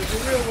 Where's the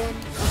real one?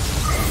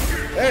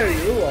 There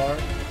you are.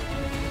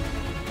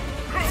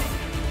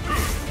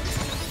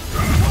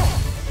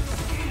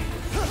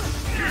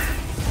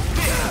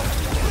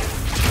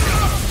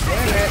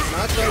 Damn it,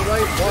 not the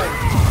right one.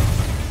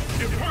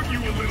 It hurt you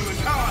a little and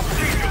how I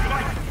saved your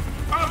life.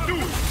 I'll do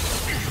it.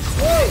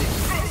 Whoa!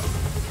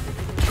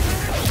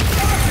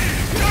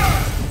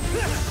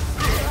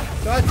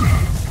 God,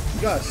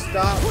 you gotta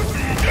stop.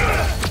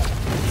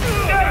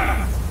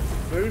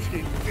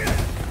 Booski.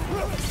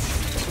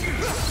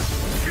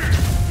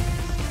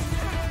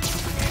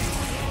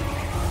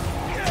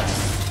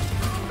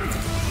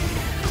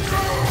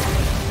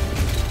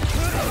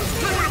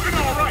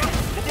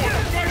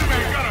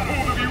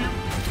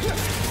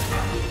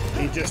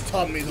 He just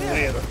taught me the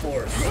way of the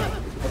force,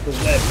 of the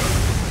web.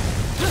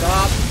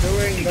 Stop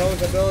doing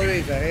those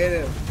abilities, I hate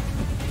it.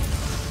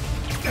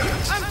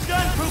 I'm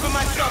done proving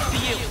myself to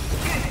you.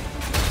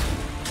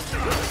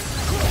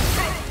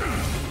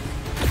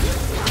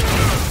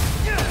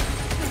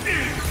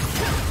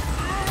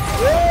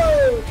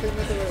 Whoa! Okay,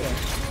 not the right one.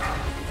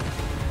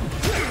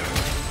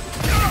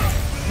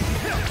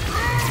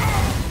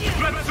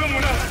 Let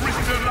someone else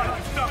risk their life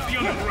to stop the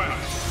underground.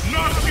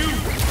 Not you.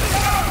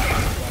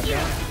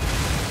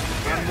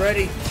 I'm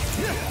ready.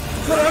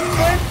 But I'm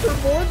meant for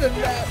more than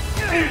that.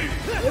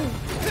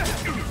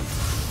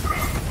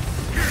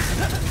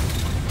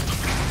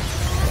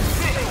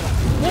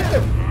 What the?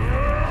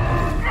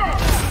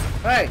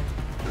 Hey,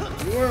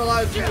 you weren't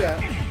allowed to do that.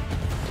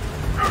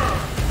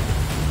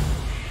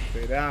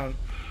 Stay down.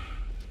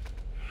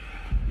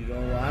 You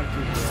don't want to.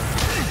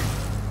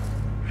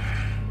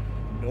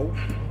 Nope.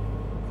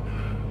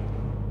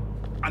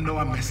 I know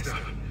I messed up.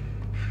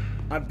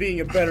 I'm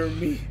being a better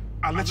me.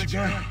 I let you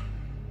down.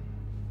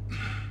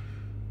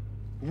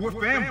 We're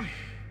family.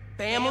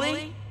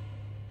 Family?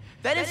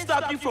 That didn't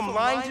stop you from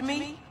lying to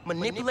me,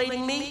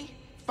 manipulating me,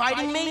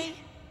 fighting me?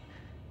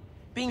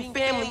 Being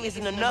family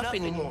isn't enough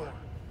anymore.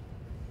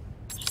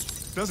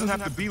 Doesn't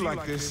have to be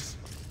like this.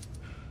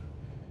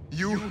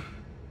 You,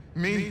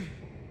 me,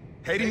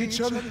 hating each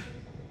other?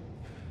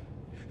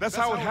 That's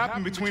how it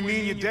happened between me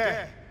and your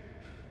dad.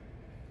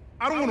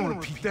 I don't want to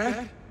repeat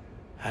that.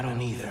 I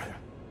don't either.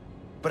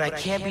 But I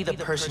can't be the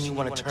person you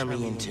want to turn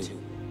me into.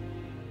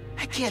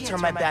 I can't turn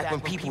my back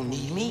when people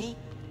need me.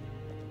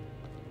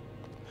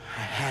 I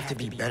have to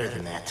be better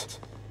than that.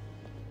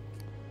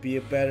 Be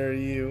a better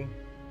you.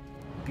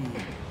 Be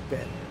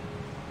better.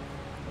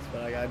 That's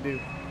what I gotta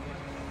do.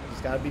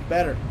 Just gotta be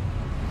better.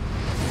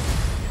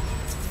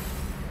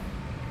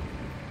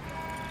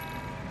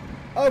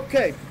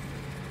 Okay.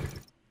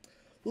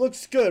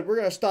 Looks good. We're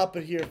gonna stop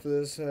it here for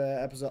this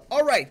episode.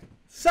 Alright.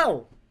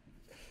 So.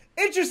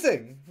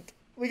 Interesting.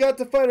 We got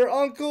to fight our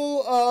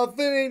uncle.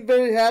 Finn ain't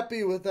very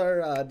happy with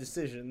our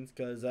decisions.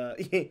 Because,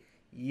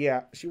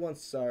 yeah. She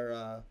wants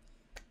our,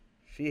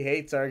 she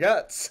hates our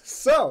guts.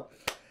 So.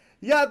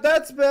 Yeah,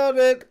 that's about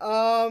it.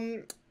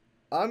 I'm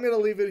going to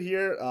leave it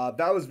here.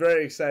 That was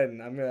very exciting.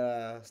 I'm going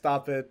to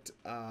stop it.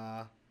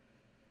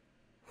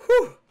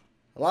 Whew.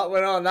 A lot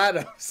went on in that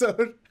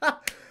episode.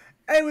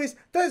 Anyways,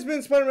 that's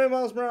been Spider-Man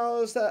Miles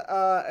Morales,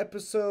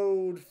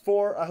 episode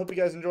 4. I hope you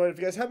guys enjoyed. If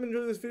you guys haven't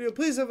enjoyed this video,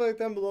 please leave a like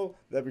down below.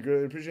 That'd be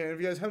greatly appreciated.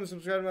 If you guys haven't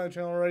subscribed to my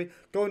channel already,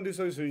 go and do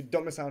so you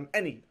don't miss out on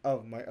any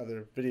of my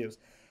other videos.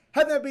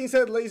 Had that being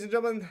said, ladies and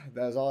gentlemen,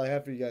 that is all I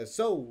have for you guys.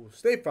 So,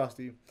 stay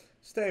frosty,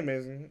 stay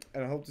amazing,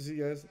 and I hope to see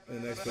you guys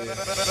in the next video.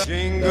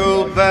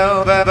 Jingle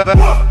bell.